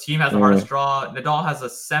 So Team has the hardest draw. Nadal has a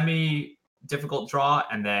semi-difficult draw,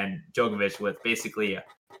 and then Djokovic with basically,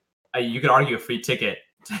 you could argue, a free ticket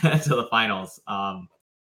to the finals.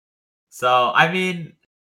 So I mean,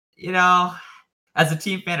 as a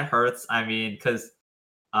Team fan, it hurts. I mean, because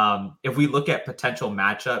if we look at potential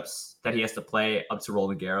matchups that he has to play up to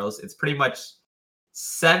Roland Garros, it's pretty much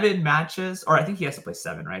 7 matches, or I think he has to play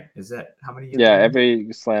 7, right? Is that how many? Yeah, every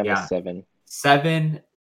slam is 7. 7,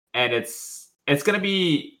 and it's going to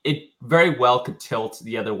be, it very well could tilt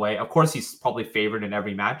the other way. Of course, he's probably favored in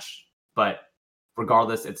every match, but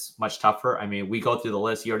regardless, it's much tougher. I mean, we go through the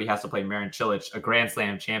list. He already has to play Marin Cilic, a Grand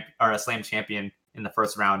Slam champion or a Slam champion in the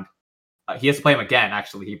first round. He has to play him again.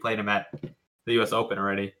 Actually, he played him at the U.S. Open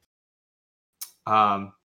already.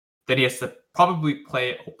 Then he has to probably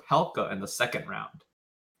play Opelka in the second round.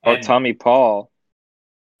 Or Tommy Paul.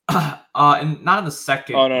 And not in the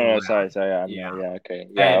second. Oh no, sorry. Okay.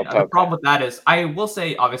 Yeah. The problem with that is, I will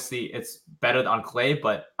say, obviously, it's better on clay,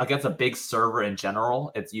 but against a big server in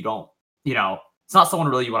general, it's not someone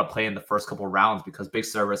really you want to play in the first couple of rounds, because big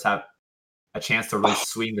servers have a chance to really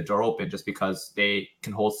swing the door open just because they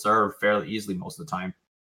can hold serve fairly easily most of the time.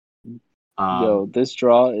 This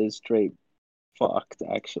draw is straight fucked,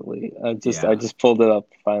 actually. I just pulled it up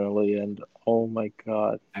finally, and oh my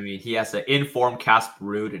god. I mean, he has an informed Casper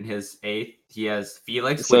Ruud in his 8th. He has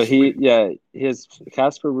Felix. So he has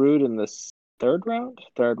Casper Ruud in the third round.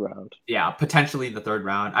 Yeah, potentially in the third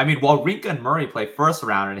round. I mean, Wawrinka and Murray play first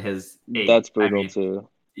round in his 8th. That's brutal too.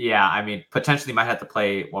 Yeah, I mean, potentially might have to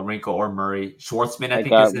play Wawrinka or Murray. Schwartzman, I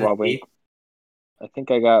think, is in his 8th. I think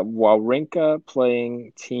I got Wawrinka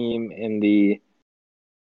playing Team in the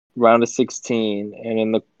round of 16, and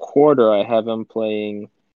in the quarter I have him playing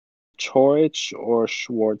Coric or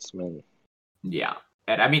Schwartzman. Yeah,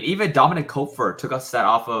 and I mean, even Dominic Koepfer took a set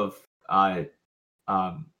off of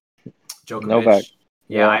Djokovic. Novak.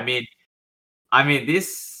 Yeah, I mean,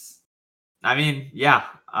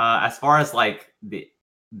 as far as like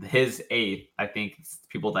his 8th, I think it's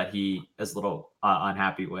people that he is a little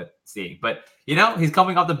unhappy with seeing. But he's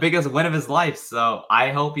coming off the biggest win of his life, so I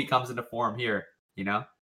hope he comes into form here.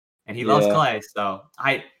 And he loves clay, so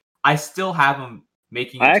I still have him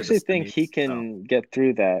making. I actually think he can get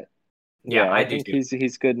through that. Yeah, I think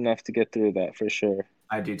he's good enough to get through that for sure.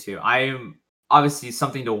 I do too. I'm obviously,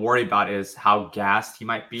 something to worry about is how gassed he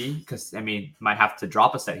might be, because I mean, he might have to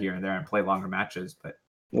drop a set here and there and play longer matches. But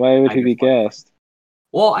why would he be gassed?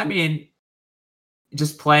 Well, I mean,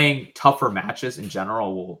 just playing tougher matches in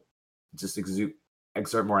general will just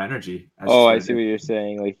exert more energy. I see what you're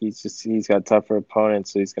saying. Like he's got tougher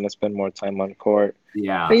opponents, so he's going to spend more time on court.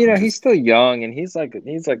 Yeah, but he's still young, and he's like a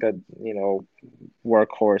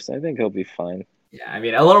workhorse. I think he'll be fine. Yeah, I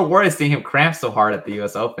mean, a little worried seeing him cramp so hard at the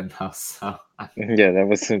U.S. Open, though. So yeah, that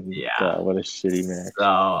was God, what a shitty match.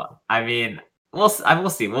 So I mean, we'll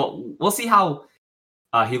see. We'll see how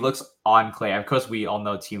he looks on clay. Of course, we all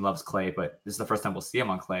know Team loves clay, but this is the first time we'll see him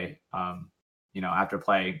on clay. After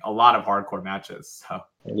playing a lot of hardcore matches. So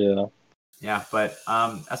yeah. But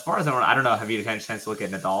as far as I don't know, have you had a chance to look at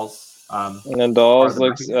Nadal's? Nadal's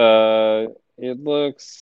looks. It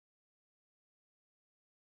looks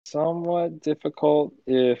somewhat difficult.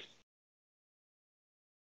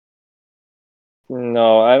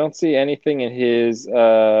 No, I don't see anything in his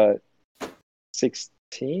 16th.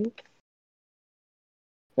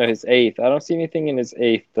 No, his 8th. I don't see anything in his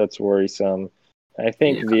 8th that's worrisome. I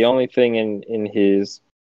think the only thing in his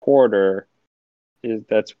quarter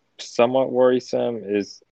that's somewhat worrisome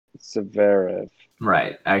is Zverev.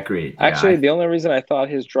 Right, I agree. Actually, the only reason I thought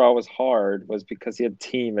his draw was hard was because he had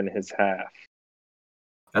Thiem in his half.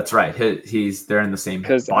 That's right. They're in the same.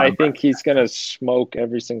 Because I think he's gonna smoke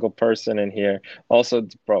every single person in here. Also,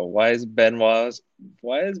 bro, why is Benoit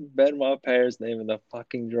Paire's name in the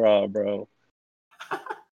fucking draw, bro?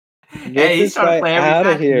 Get this guy out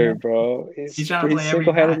of here, bro. He's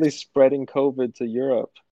single-handedly spreading COVID to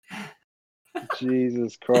Europe.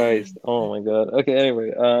 Jesus Christ. Oh my God. Okay,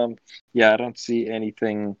 anyway, yeah, I don't see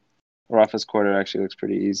anything. Rafa's quarter actually looks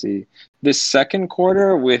pretty easy. This second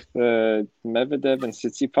quarter with Medvedev and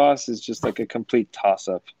Tsitsipas is just like a complete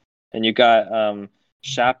toss-up. And you got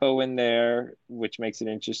Shapo in there, which makes it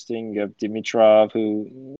interesting. You have Dimitrov,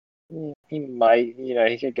 who he might,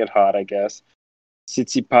 he could get hot, I guess.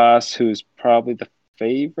 Tsitsipas, who's probably the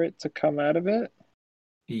favorite to come out of it.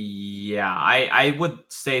 Yeah, I would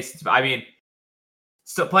say. I mean,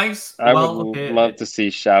 still playing. I would love to see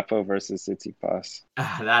Shapo versus Tsitsipas.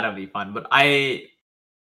 That'll be fun, but I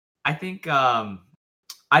think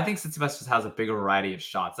Tsitsipas just has a bigger variety of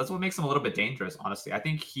shots. That's what makes him a little bit dangerous, honestly. I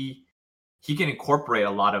think he can incorporate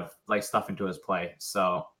a lot of like stuff into his play.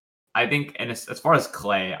 So I think, and as far as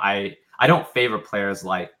clay, I don't favor players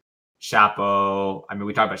like Shapo. I mean,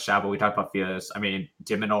 we talked about Shapo, we talked about Fios. I mean,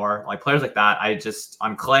 Diminor, like players like that. I just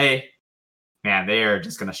on clay, man, they are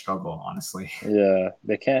just gonna struggle, honestly. Yeah,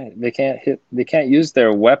 they can't use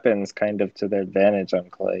their weapons kind of to their advantage on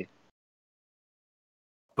clay.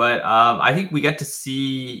 But I think we get to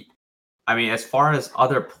see. I mean, as far as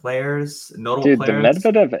other players, notable players,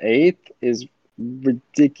 the Medvedev 8th is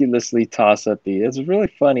ridiculously toss-up-y. It's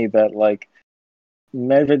really funny that like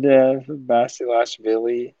Medvedev,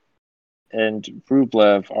 Basilashvili, and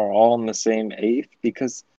Rublev are all in the same 8th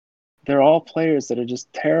because they're all players that are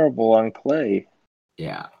just terrible on clay.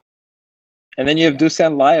 Yeah. And then you have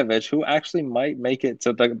Dusan Lajovic, who actually might make it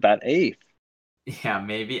to that 8th. Yeah,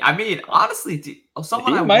 maybe. I mean, honestly, he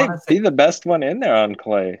might be the best one in there on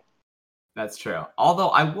clay. That's true. Although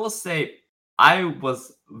I will say, I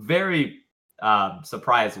was very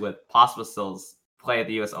surprised with Pospisil's play at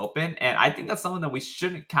the U.S. Open, and I think that's something that we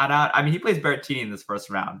shouldn't count out. I mean, he plays Berrettini in this first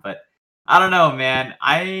round, but I don't know, man.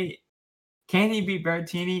 Can he beat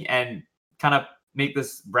Berrettini and kind of make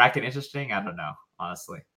this bracket interesting? I don't know,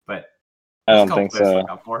 honestly, but I don't think so.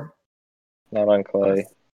 Not on clay.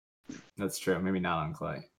 That's true. Maybe not on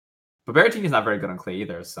clay. But Berrettini's not very good on clay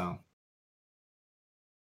either, so.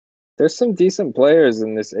 There's some decent players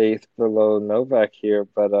in this 8th below Novak here,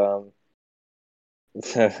 but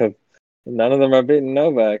none of them are beating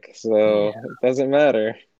Novak, so it doesn't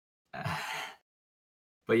matter.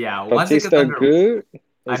 But yeah, Bautista Agut.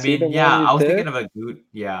 I mean, yeah, I was thinking of Agut.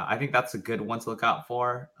 Yeah, I think that's a good one to look out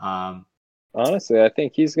for. Honestly, I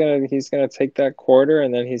think he's gonna take that quarter,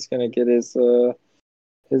 and then he's gonna get his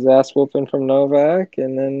ass whooping from Novak,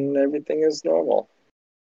 and then everything is normal.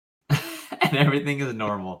 And everything is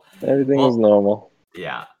normal. Everything is normal.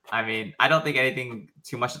 Yeah, I mean, I don't think anything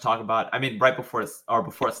too much to talk about. I mean, right before it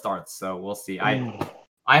starts, so we'll see. I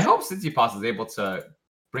hope Tsitsipas is able to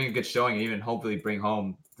bring a good showing and even hopefully bring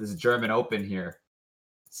home this German Open here.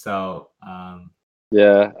 So,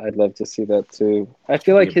 yeah, I'd love to see that too. I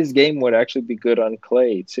feel like his game would actually be good on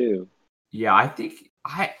clay too. Yeah, I think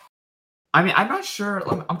I mean, I'm not sure.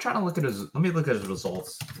 I'm trying to look at his. Let me look at his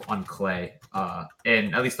results on clay.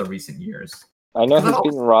 In at least the recent years. I know he's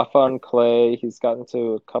beaten Rafa on clay. He's gotten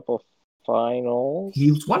to a couple finals.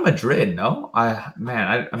 He's won Madrid, no? I'm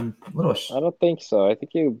a little. I don't think so. I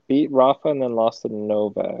think he beat Rafa and then lost to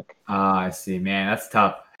Novak. I see, man. That's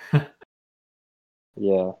tough.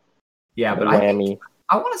 Yeah. Yeah, but I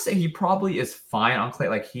want to say he probably is fine on clay.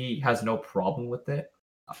 Like he has no problem with it,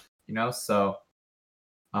 So,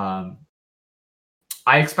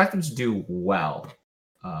 I expect him to do well.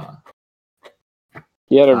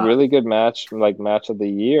 He had a really good match of the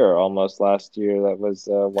year almost last year. That was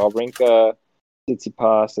Wawrinka,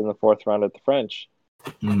 Tsitsipas in the 4th round at the French.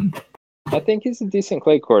 I think he's a decent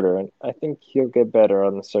clay quarter, and I think he'll get better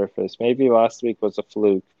on the surface. Maybe last week was a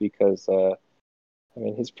fluke because,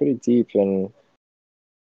 he's pretty deep, and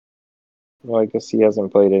I guess he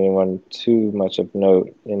hasn't played anyone too much of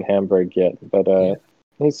note in Hamburg yet, but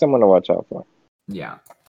he's someone to watch out for. Yeah.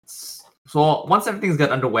 So once everything's got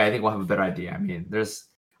underway, I think we'll have a better idea. I mean,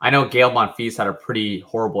 I know Gael Monfils had a pretty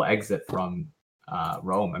horrible exit from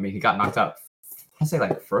Rome. I mean, he got knocked out, I'd say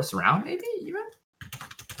like first round, maybe even?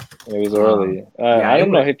 It was early. I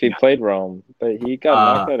don't know if he played Rome, but he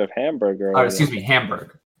got knocked out of Hamburg early.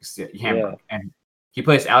 Hamburg. Yeah. And he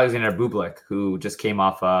plays Alexander Bublik, who just came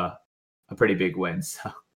off a pretty big win.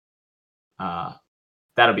 So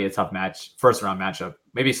that'll be a tough match. First round matchup.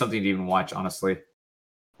 Maybe something to even watch, honestly.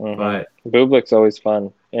 But Bublik's always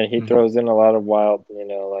fun, and he throws in a lot of wild,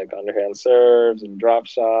 like underhand serves and drop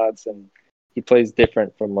shots, and he plays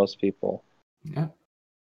different from most people. Yeah.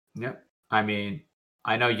 I mean,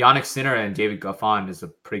 I know Jannik Sinner and David Goffin is a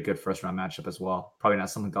pretty good first round matchup as well. Probably not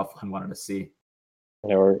something Goffin wanted to see.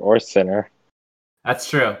 Or Sinner. That's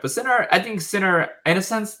true. But I think Sinner, in a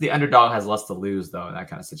sense, the underdog has less to lose, though, in that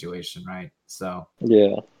kind of situation, right? So,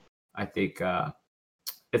 yeah. I think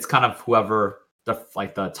it's kind of whoever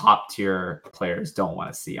the top tier players don't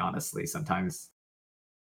want to see, honestly, sometimes.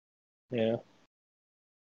 Yeah.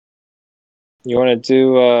 You want to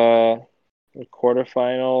do a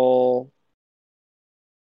quarterfinal?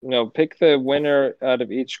 Pick the winner out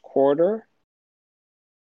of each quarter.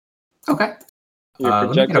 Okay. Your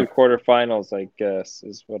projected quarterfinals, I guess,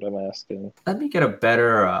 is what I'm asking. Let me get a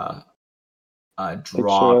better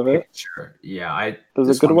draw picture. Yeah,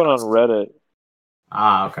 there's a good one on Reddit.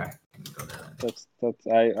 Okay. That's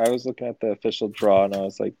I was looking at the official draw and I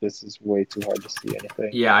was like, this is way too hard to see anything.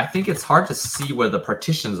 Yeah, I think it's hard to see where the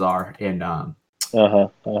partitions are in yeah,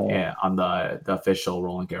 on the official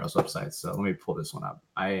Roland Garros website. So let me pull this one up.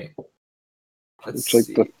 Let's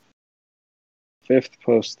see. Like the 5th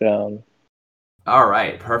post down. All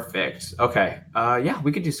right, perfect. Okay. Yeah,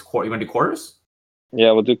 we could do you want to do quarters?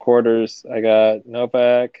 Yeah, we'll do quarters. I got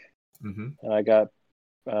Novak, and I got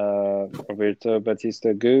Roberto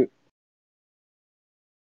Bautista Agut.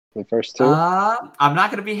 The first two. I'm not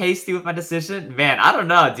gonna be hasty with my decision, man. I don't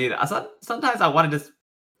know, dude. Sometimes I want to just,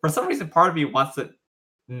 for some reason, part of me wants to.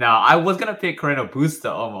 No, I was gonna pick Carreno Busta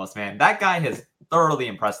almost, man. That guy has thoroughly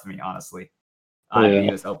impressed me, honestly. In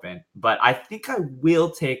the US Open, but I think I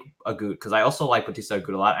will take Agut because I also like Bautista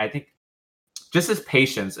Agut a lot. I think just his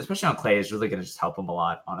patience, especially on clay, is really gonna just help him a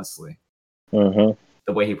lot, honestly. The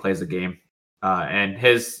way he plays the game, and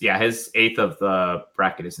his 8th of the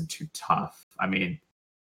bracket isn't too tough. I mean.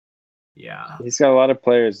 Yeah. He's got a lot of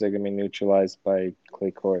players that are going to be neutralized by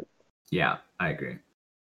clay court. Yeah, I agree.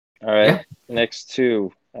 All right. Yeah. Next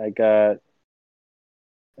two. I got...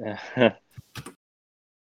 oh,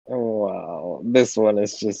 wow. This one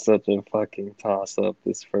is just such a fucking toss-up,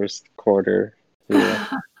 this first quarter. Yeah.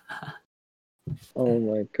 Oh,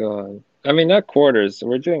 my God. I mean, not quarters.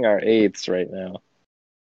 We're doing our 8ths right now.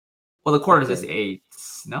 Well, the quarters is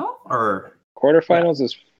 8ths, no? Or... Quarterfinals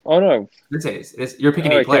is... Oh, no. You're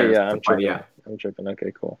picking 8 players. Yeah, I'm tripping.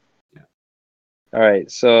 Okay, cool. Yeah. All right,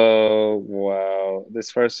 so, wow. This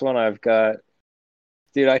first one I've got...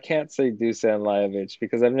 Dude, I can't say Dusan Lajovic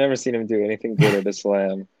because I've never seen him do anything good at a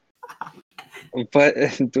slam. But I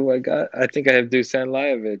think I have Dusan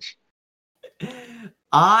Lajovic.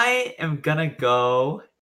 I am going to go...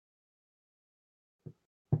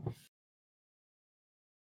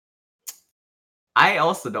 I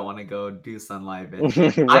also don't want to go Dusan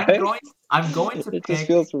Lajovic. Right? I'm going to pick... It just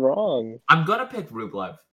feels wrong. I'm going to pick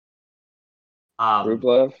Rublev.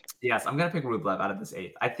 Rublev? Yes, I'm going to pick Rublev out of this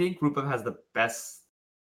 8th. I think Rublev has the best...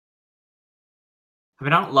 I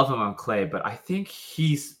mean, I don't love him on clay, but I think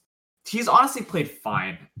he's honestly played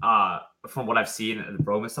fine from what I've seen in the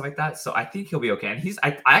Rome and stuff like that. So I think he'll be okay. And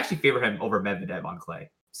I actually favor him over Medvedev on clay.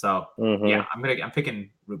 So yeah, I'm picking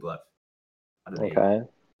Rublev. Okay.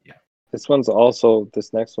 Yeah. This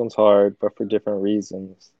next one's hard, but for different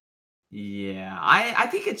reasons. Yeah, I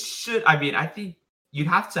think it should. I mean, I think you'd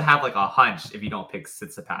have to have like a hunch if you don't pick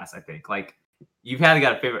Tsitsipas. I think like you've had to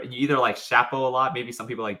get a favorite. You either like Shapo a lot, maybe some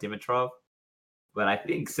people like Dimitrov. But I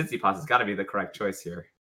think Tsitsipas has got to be the correct choice here.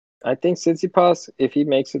 I think Tsitsipas, if he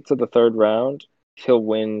makes it to the 3rd round, he'll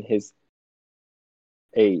win his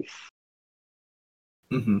 8th.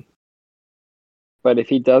 But if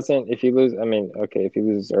he doesn't, if he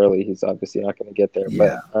loses early, he's obviously not going to get there.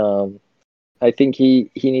 Yeah. But I think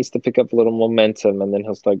he needs to pick up a little momentum, and then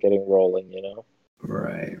he'll start getting rolling,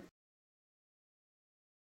 Right.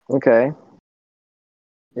 Okay.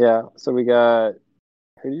 Yeah, so we got...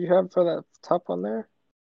 Who do you have for that top one there?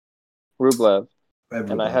 Rublev.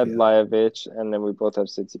 And I had Lajovic, and then we both have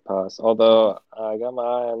Tsitsipas. Although I got my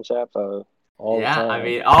eye on Chapo all the time. I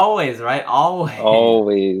mean, always, right?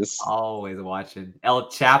 Always. Always watching.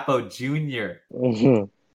 El Chapo Jr.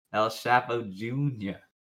 El Chapo Jr.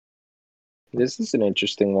 This is an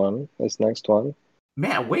interesting one, this next one.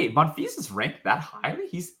 Man, wait, Monfils is ranked that highly?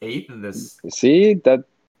 He's 8th in this. See, that...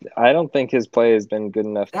 I don't think his play has been good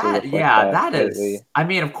enough to reflect that lately. Is. I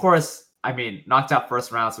mean, of course, knocked out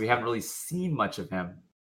first round, so we haven't really seen much of him.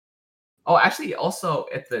 Oh, actually, also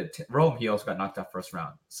at the Rome, he also got knocked out first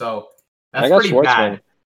round. So that's pretty bad.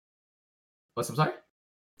 I'm sorry?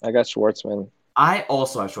 I got Schwartzman. I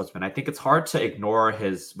also have Schwartzman. I think it's hard to ignore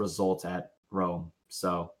his results at Rome.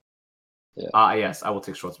 So, yes, I will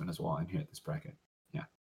take Schwartzman as well in here at this bracket. Yeah.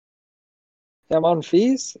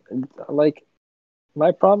 Monfils, like,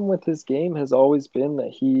 my problem with his game has always been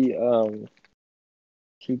that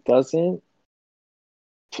he doesn't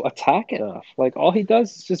attack enough. Like, all he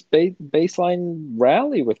does is just baseline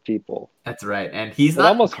rally with people. That's right, and he's it not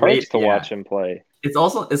almost great. Hurts to watch him play. It's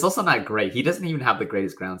also not great. He doesn't even have the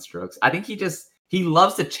greatest ground strokes. I think he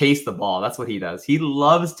loves to chase the ball. That's what he does. He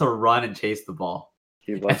loves to run and chase the ball.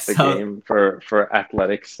 He loves the game for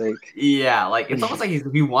athletics' sake. Yeah, like it's almost like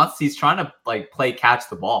he's trying to like play catch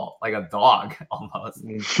the ball like a dog almost.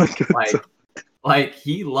 like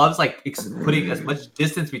he loves like putting as much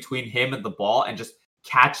distance between him and the ball and just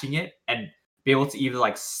catching it and be able to either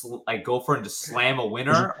like go for and just slam a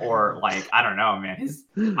winner or like I don't know, man.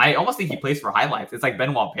 I almost think he plays for highlights. It's like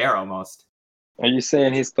Benoit Paire almost. Are you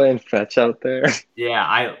saying he's playing fetch out there?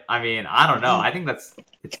 Yeah, I mean, I don't know. I think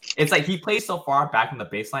it's like he plays so far back in the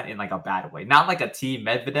baseline in like a bad way. Not like a Team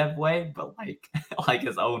Medvedev way, but like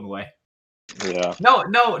his own way. Yeah.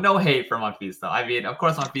 No hate for Monfils though. I mean, of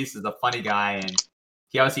course Monfils is a funny guy and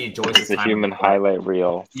he obviously enjoys his time. It's a human highlight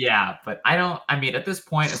reel. Yeah, but I mean, at this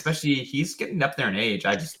point, especially he's getting up there in age.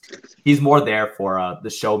 He's more there for the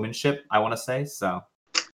showmanship, I want to say. So,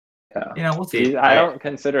 yeah, we'll see. I don't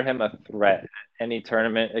consider him a threat any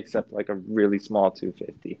tournament except like a really small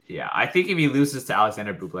 250. Yeah, I think if he loses to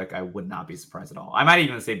Alexander Bublik, I would not be surprised at all. I might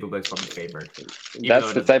even say Bublik's probably favored.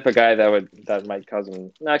 That's the type of guy that might cause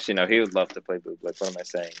him. Actually, no, he would love to play Bublik. What am I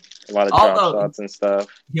saying? A lot of drop shots and stuff.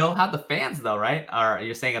 He'll have the fans though, right? Or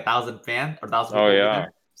you're saying 1,000 fans or 1,000 people? Oh yeah.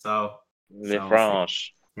 So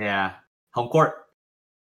France. Yeah, home court.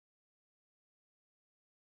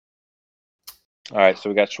 All right, so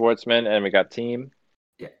we got Schwartzman and we got Team.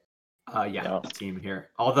 Team here.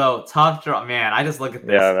 Although tough draw, man. I just look at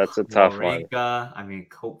this. Yeah, that's a tough one. I mean,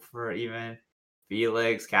 Kopfer even,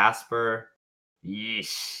 Felix, Casper.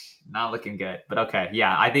 Yeesh, not looking good. But okay,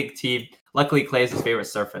 yeah, I think Team. Luckily, Clay is his favorite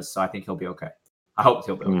surface, so I think he'll be okay. I hope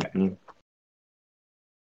he'll be okay. Mm-hmm.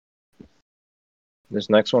 This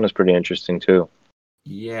next one is pretty interesting too.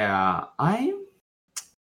 Yeah, I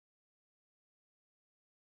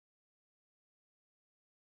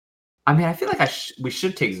mean, I feel like we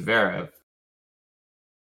should take Zverev.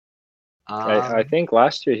 I think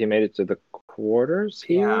last year he made it to the quarters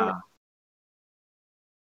here. Yeah.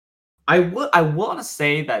 I want to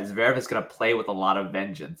say that Zverev is going to play with a lot of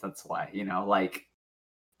vengeance. That's why, like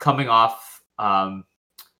coming off. I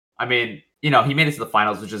mean, he made it to the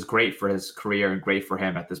finals, which is great for his career and great for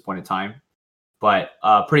him at this point in time. But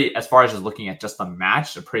as far as just looking at just the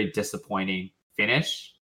match, a pretty disappointing finish.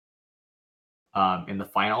 In the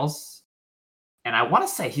finals, and I want to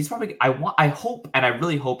say he's probably. I hope, and I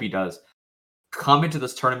really hope he does come into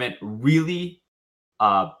this tournament really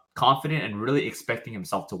confident and really expecting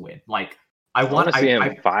himself to win. Like I want to see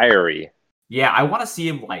him fiery. Yeah, I want to see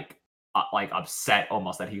him like upset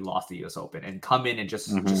almost that he lost the U.S. Open and come in and just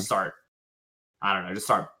start. I don't know, just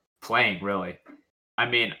start playing. Really, I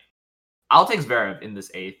mean, I'll take Zverev in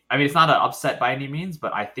this 8th. I mean, it's not an upset by any means,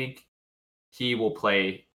 but I think he will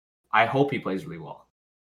play. I hope he plays really well.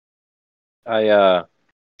 I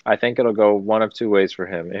think it'll go one of two ways for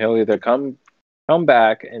him. He'll either come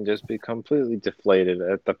back and just be completely deflated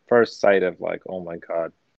at the first sight of like, oh my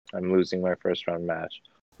god, I'm losing my first round match,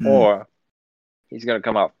 or he's gonna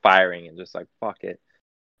come out firing and just like, fuck it,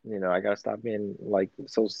 I gotta stop being like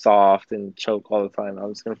so soft and choke all the time.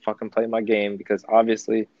 I'm just gonna fucking play my game because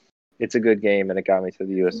obviously it's a good game and it got me to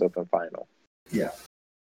the U.S. Open final. Yeah.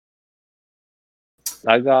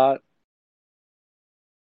 I got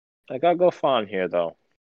Goffin here though.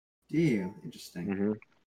 Do you? Interesting. Mm-hmm.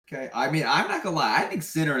 Okay. I mean, I'm not gonna lie. I think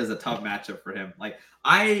Sinner is a tough matchup for him. Like,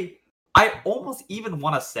 I almost even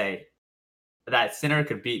want to say that Sinner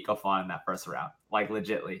could beat Goffin in that first round. Like,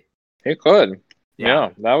 legitly. He could. Yeah.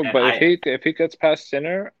 That would. But if he gets past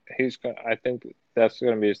Sinner, I think that's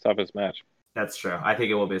gonna be his toughest match. That's true. I think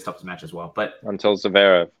it will be his toughest match as well. But until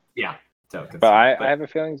Zverev. Yeah. But I have a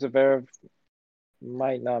feeling Zverev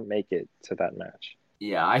might not make it to that match.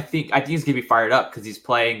 Yeah, I think he's gonna be fired up because he's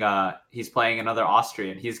playing another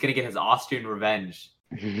Austrian. He's gonna get his Austrian revenge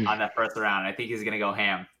on that first round. I think he's gonna go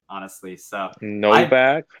ham, honestly. So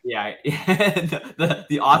Novak. Yeah,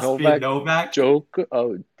 the Austrian Novak joke.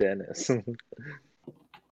 Oh, Dennis.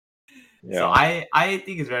 Yeah. So I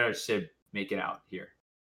think Zverev should make it out here.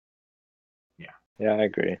 Yeah. Yeah, I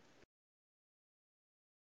agree.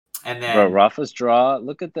 And then Rafa's draw.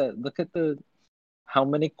 Look at the how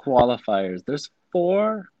many qualifiers? There's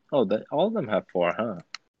 4. Oh, all of them have 4, huh?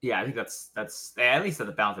 Yeah, I think that's at least to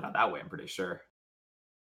balance it out that way. I'm pretty sure.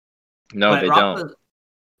 No, they don't.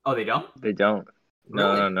 Oh, they don't? They don't.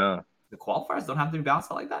 Really? No. The qualifiers don't have to be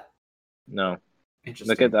balanced out like that? No. Interesting.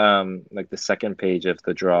 Look at like the second page of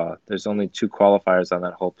the draw. There's only 2 qualifiers on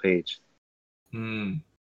that whole page.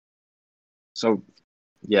 So,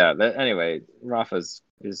 yeah. Anyway, Rafa's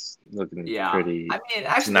is looking pretty. I mean,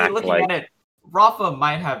 actually, looking at it, Rafa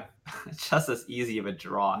might have just as easy of a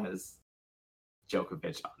draw as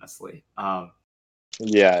Djokovic, honestly.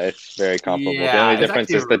 Yeah, it's very comparable. The only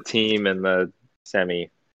difference is the team and the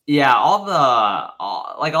semi. Yeah, a lot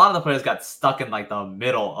of the players got stuck in like the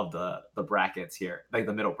middle of the brackets here, like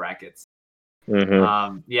the middle brackets.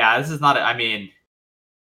 Mm-hmm. Yeah, this is not. I mean,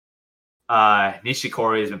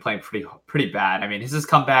 Nishikori has been playing pretty bad. I mean, his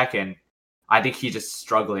comeback, and I think he's just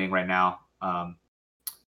struggling right now.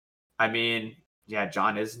 I mean, yeah,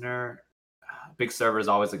 John Isner, big servers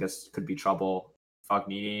always, I guess, could be trouble.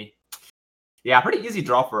 Fognini, yeah, pretty easy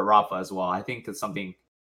draw for Rafa as well. I think it's something.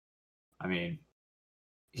 I mean,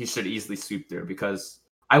 he should easily sweep through, because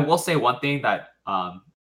I will say one thing that,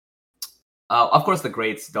 of course, the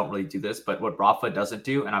greats don't really do this, but what Rafa doesn't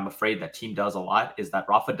do, and I'm afraid that team does a lot, is that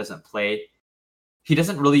Rafa doesn't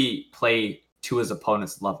really play to his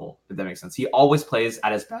opponent's level, if that makes sense. He always plays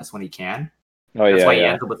at his best when he can. That's why he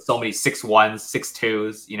ends up with so many 6-1s,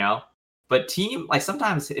 6-2s, you know? But team, like,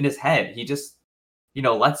 sometimes in his head, he just,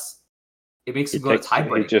 it makes him go to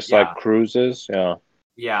tiebreak. He just like cruises,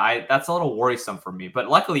 Yeah, that's a little worrisome for me. But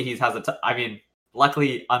luckily,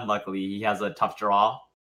 luckily, unluckily, he has a tough draw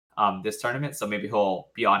this tournament, so maybe he'll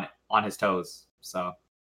be on his toes. So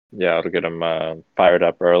yeah, it'll get him fired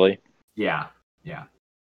up early. Yeah.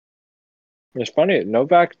 It's funny,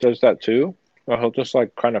 Novak does that too. Well, he'll just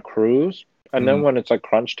like kind of cruise, and then when it's like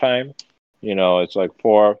crunch time, it's like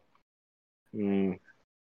 4.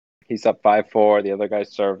 He's up 5-4. The other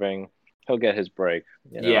guy's serving. He'll get his break.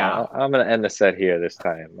 Yeah, I'm gonna end the set here this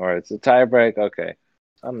time, or it's a tie break. Okay,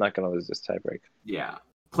 I'm not gonna lose this tie break. Yeah,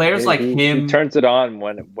 players like him. He turns it on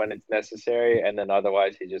when it's necessary, and then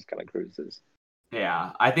otherwise he just kind of cruises.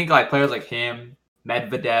 Yeah, I think like players like him,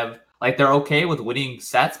 Medvedev, like they're okay with winning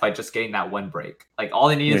sets by just getting that one break. Like all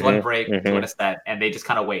they need is one break to win a set, and they just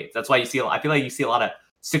kind of wait. That's why I feel like you see a lot of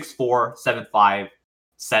 6-4, 7-5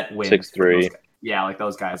 set wins. 6-3. Yeah, like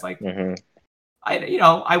those guys. Like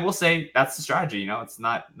I will say that's the strategy. It's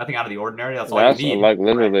nothing out of the ordinary. That's all you need. Like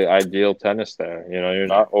literally ideal tennis there. You're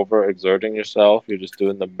not overexerting yourself. You're just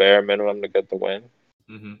doing the bare minimum to get the win.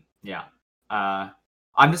 Yeah.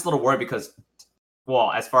 I'm just a little worried because,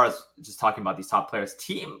 well, as far as just talking about these top players,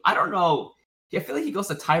 team, I don't know. I feel like he goes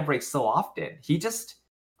to tie breaks so often.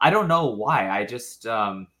 I don't know why.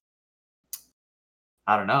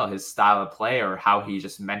 I don't know his style of play or how he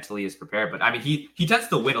just mentally is prepared. But I mean, he tends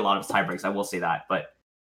to win a lot of tie breaks. I will say that, but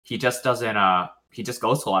he just doesn't. He just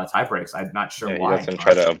goes to a lot of tie breaks. I'm not sure why. He doesn't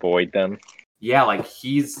try to avoid them. Yeah, like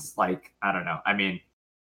he's like, I don't know. I mean,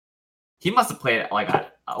 he must have played like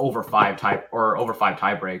over 5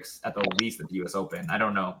 tie breaks at the least at the U.S. Open. I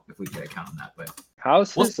don't know if we can count on that, but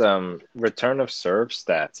how's his return of serve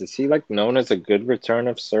stats? Is he like known as a good return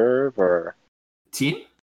of serve or team?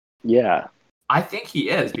 Yeah. I think he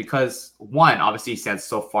is because, one, obviously he stands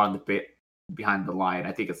so far in the bit behind the line.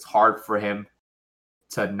 I think it's hard for him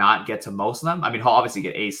to not get to most of them. I mean, he'll obviously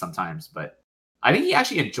get ace sometimes, but I think he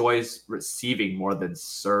actually enjoys receiving more than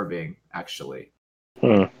serving, actually.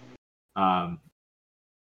 I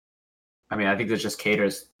mean, I think this just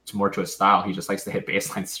caters more to his style. He just likes to hit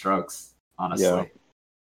baseline strokes, honestly.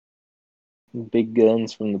 Yeah. Big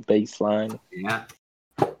guns from the baseline. Yeah.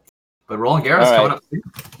 But Roland Garros coming up soon.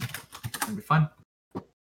 It'll be fun.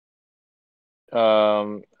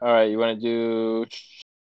 All right, you want to do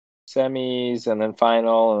semis and then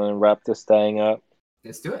final and then wrap this thing up?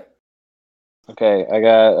 Let's do it. Okay, I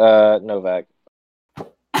got Novak.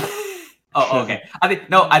 Oh, okay.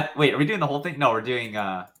 Wait, are we doing the whole thing? No, we're doing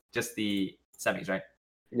just the semis, right?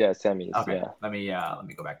 Yeah, semis. Okay. Yeah. Let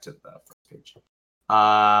me go back to the first page.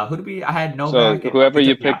 Who do we? I had Novak. So whoever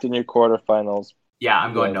you picked in your quarterfinals. Yeah,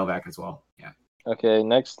 I'm going Novak as well. Yeah. Okay,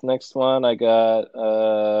 next one I got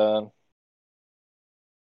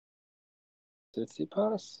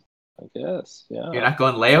Tsitsipas, I guess. Yeah. You're not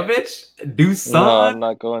going Lajovic? Dusan? No, I'm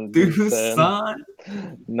not going Dusan.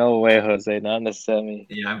 No way, Jose. Not in the semi.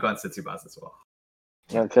 Yeah, I'm going Tsitsipas as well.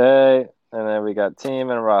 Okay, and then we got Team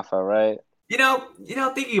and Rafa, right?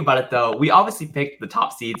 Thinking about it though, we obviously picked the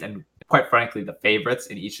top seeds and quite frankly the favorites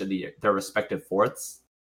in each of their respective fourths.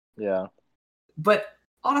 Yeah. But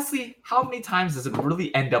honestly, how many times does it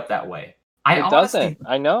really end up that way? It doesn't.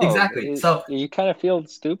 I know. Exactly. So you kind of feel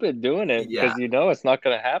stupid doing it because it's not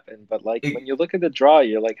going to happen. But when you look at the draw,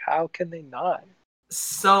 you're like, how can they not?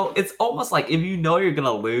 So it's almost like if you're going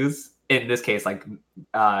to lose, in this case, like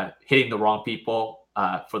hitting the wrong people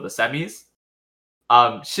for the semis,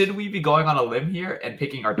 Should we be going on a limb here and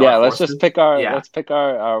picking our dark horses? Let's pick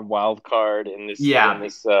our wild card in this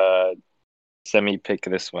semi pick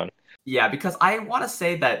this one. Yeah, because I want to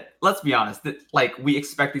say that, let's be honest, that like we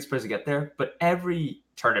expect these players to get there, but every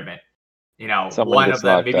tournament, one of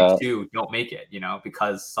them, maybe two don't make it,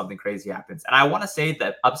 because something crazy happens. And I want to say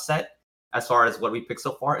that upset, as far as what we picked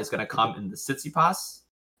so far, is going to come in the Tsitsipas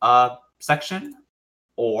section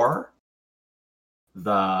or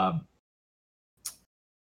the...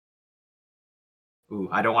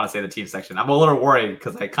 I don't want to say the team section. I'm a little worried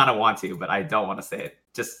because I kind of want to, but I don't want to say it,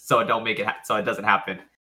 just so it don't make it so it doesn't happen.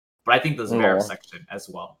 But I think the Zverev section as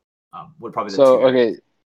well would probably be the two. Okay.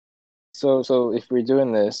 So if we're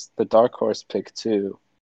doing this, the dark horse pick too.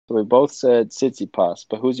 So we both said Tsitsipas,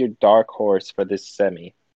 but who's your dark horse for this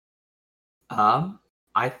semi?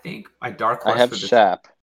 I think my dark horse. I have Shap,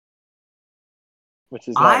 which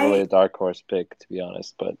is not really a dark horse pick, to be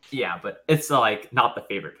honest. But yeah, but it's like not the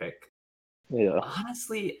favorite pick. Yeah.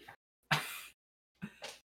 Honestly,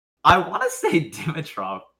 I want to say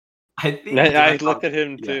Dimitrov. I looked at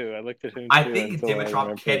him too. I think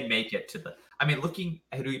Dimitrov can make it to the. I mean, looking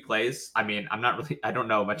at who he plays, I mean, I don't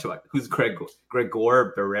know much about who's Gregor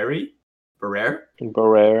Barrere.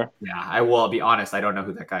 Barrere. Yeah, I will be honest. I don't know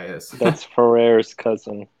who that guy is. That's Ferrer's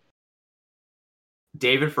cousin.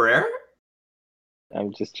 David Ferrer?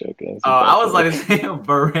 I'm just joking. Oh, I was like,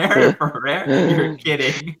 Ferrer? You're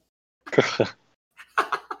kidding.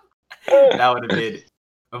 That would have been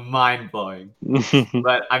mind blowing.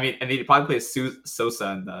 But I mean, and he probably plays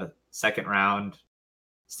Sosa in the second round.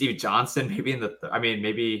 Steve Johnson, maybe in the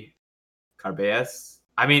maybe Carbeas.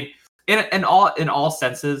 I mean, in all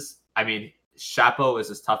senses, I mean, Shapo is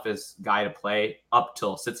his toughest guy to play up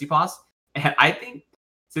till Tsitsipas, and I think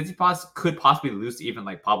Tsitsipas could possibly lose to even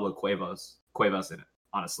like Pablo Cuevas in it,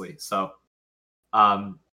 honestly. So,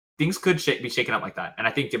 things could be shaken up like that, and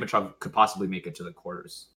I think Dimitrov could possibly make it to the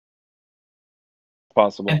quarters.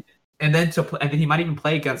 Possible. And then he might even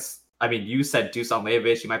play against. I mean, you said Dusan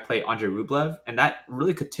Lajovic. He might play Andrei Rublev, and that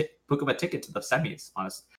really could book him a ticket to the semis.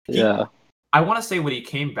 Honestly, yeah. I want to say when he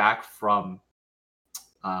came back from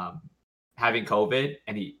having COVID,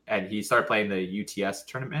 and he started playing the UTS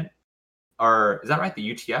tournament, or is that right?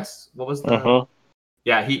 The UTS? What was the? Uh-huh.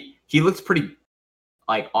 Yeah, he looked pretty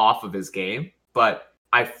like off of his game, but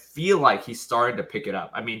I feel like he's starting to pick it up.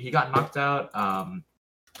 I mean, he got knocked out.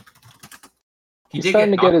 He's starting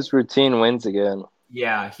to get his routine wins again.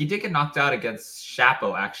 Yeah, he did get knocked out against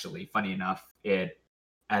Shapo, actually, funny enough, at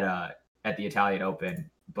the Italian Open.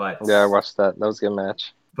 But yeah, I watched that. That was a good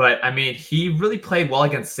match. But I mean, he really played well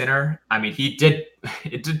against Sinner. I mean, it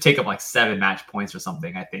did take him like 7 match points or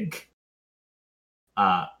something, I think,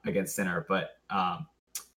 against Sinner. But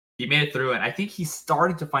he made it through, and I think he's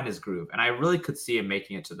starting to find his groove. And I really could see him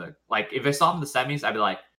making it to the if I saw him in the semis, I'd be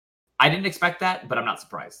like, I didn't expect that, but I'm not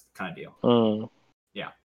surprised, kind of deal.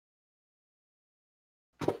 Yeah.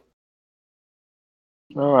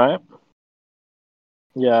 All right.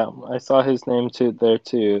 Yeah, I saw his name there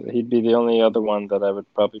too. He'd be the only other one that I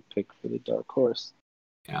would probably pick for the dark horse.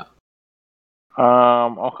 Yeah.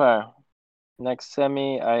 Okay. Next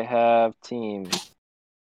semi, I have team.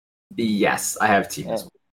 Yes, I have teams.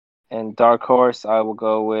 And dark horse, I will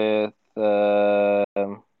go with. I'll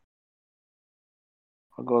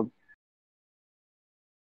go.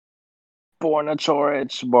 Borna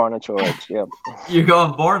Coric. Yep. You're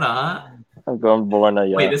going Borna, huh? I'm going Borna,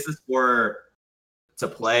 yeah. Wait, this is to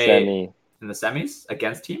play in the semis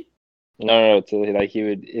against team? No, he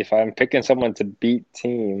would, if I'm picking someone to beat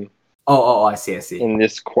team. Oh, I see. In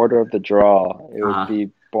this quarter of the draw, it would be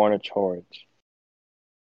Borna Coric.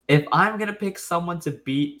 If I'm gonna pick someone to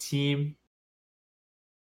beat team,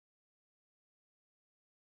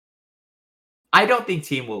 I don't think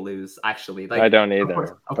team will lose, actually. I don't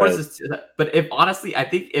either. Of course, but if honestly, I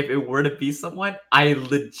think if it were to be someone, I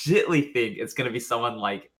legitly think it's going to be someone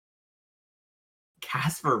like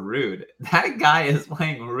Casper Ruud. That guy is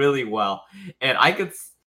playing really well. And I hope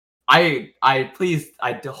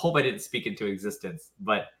I didn't speak into existence.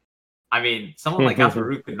 But, I mean, someone like Casper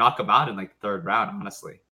Ruud could knock him out in like the 3rd round,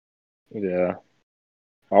 honestly. Yeah.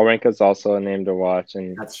 Wawrinka's also a name to watch.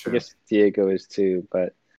 And that's true. I guess Diego is too,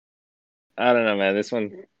 but I don't know, man. This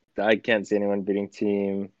one, I can't see anyone beating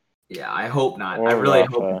team. Yeah, I hope not. I really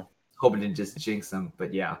hope it didn't just jinx them.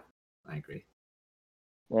 But yeah, I agree.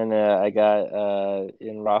 And I got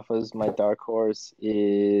in Rafa's, my dark horse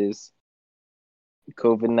is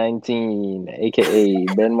COVID-19, aka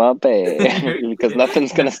Benoit Paire, because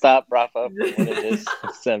nothing's gonna stop Rafa from winning this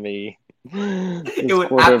semi.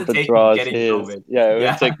 It would have to take getting COVID. Yeah, it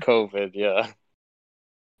would take COVID. Yeah.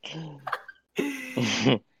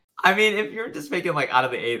 I mean, if you're just picking like out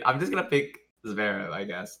of the 8, I'm just gonna pick Zverev, I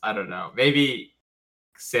guess. I don't know. Maybe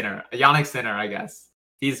Sinner, Jannik Sinner, I guess.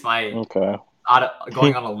 He's my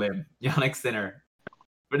going on a limb. Jannik Sinner,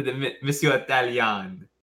 for the Monsieur Italian.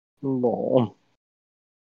 No.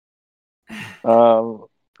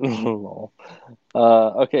 No.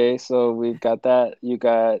 Okay, so we've got that. You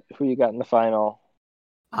got who you got in the final?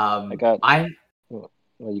 Well,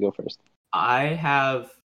 you go first. I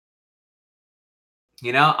have.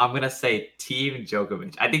 I'm gonna say Team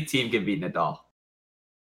Djokovic. I think Team can beat Nadal.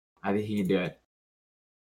 I think he can do it.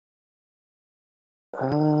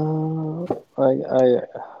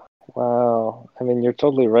 Wow. I mean, you're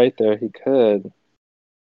totally right there. He could.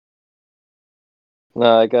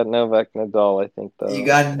 No, I got Novak Nadal, I think, though. You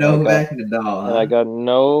got Novak Nadal, huh? And I got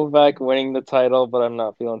Novak winning the title, but I'm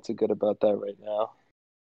not feeling too good about that right now.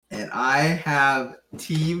 And I have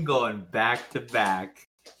Team going back to back.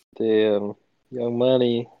 Damn. Young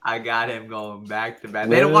Money. I got him going back to back.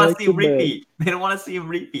 They don't want to see him repeat. They don't want to see him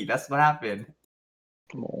repeat. That's what happened.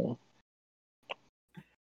 Come on.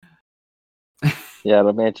 Yeah,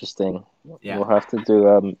 it'll be interesting. Yeah. We'll have to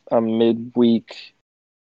do a midweek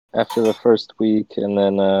after the first week, and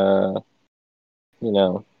then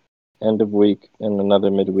end of week and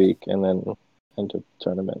another midweek, and then end of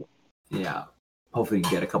tournament. Yeah, hopefully we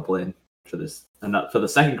can get a couple in for this, for the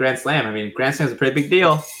second Grand Slam. I mean, Grand Slam's a pretty big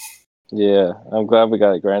deal. Yeah, I'm glad we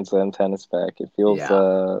got Grand Slam tennis back. It feels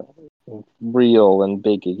real and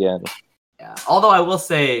big again. Yeah, although I will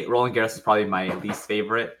say Roland Garros is probably my least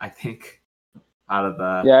favorite, I think, out of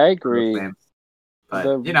the I agree. But,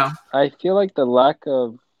 I feel like the lack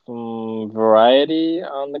of variety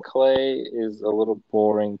on the clay is a little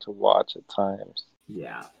boring to watch at times.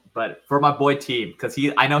 Yeah, but for my boy Team, because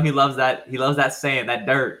I know he loves that saying, that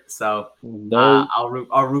dirt. So I'll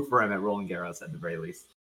root for him at Roland Garros at the very least.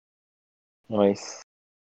 Nice.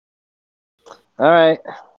 All right.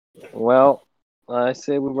 Well, I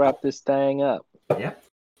say we wrap this thing up. Yep.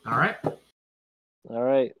 All right. All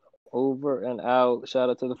right. Over and out. Shout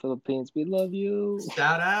out to the Philippines. We love you.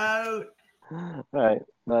 Shout out. All right.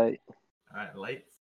 Bye. All right. Late.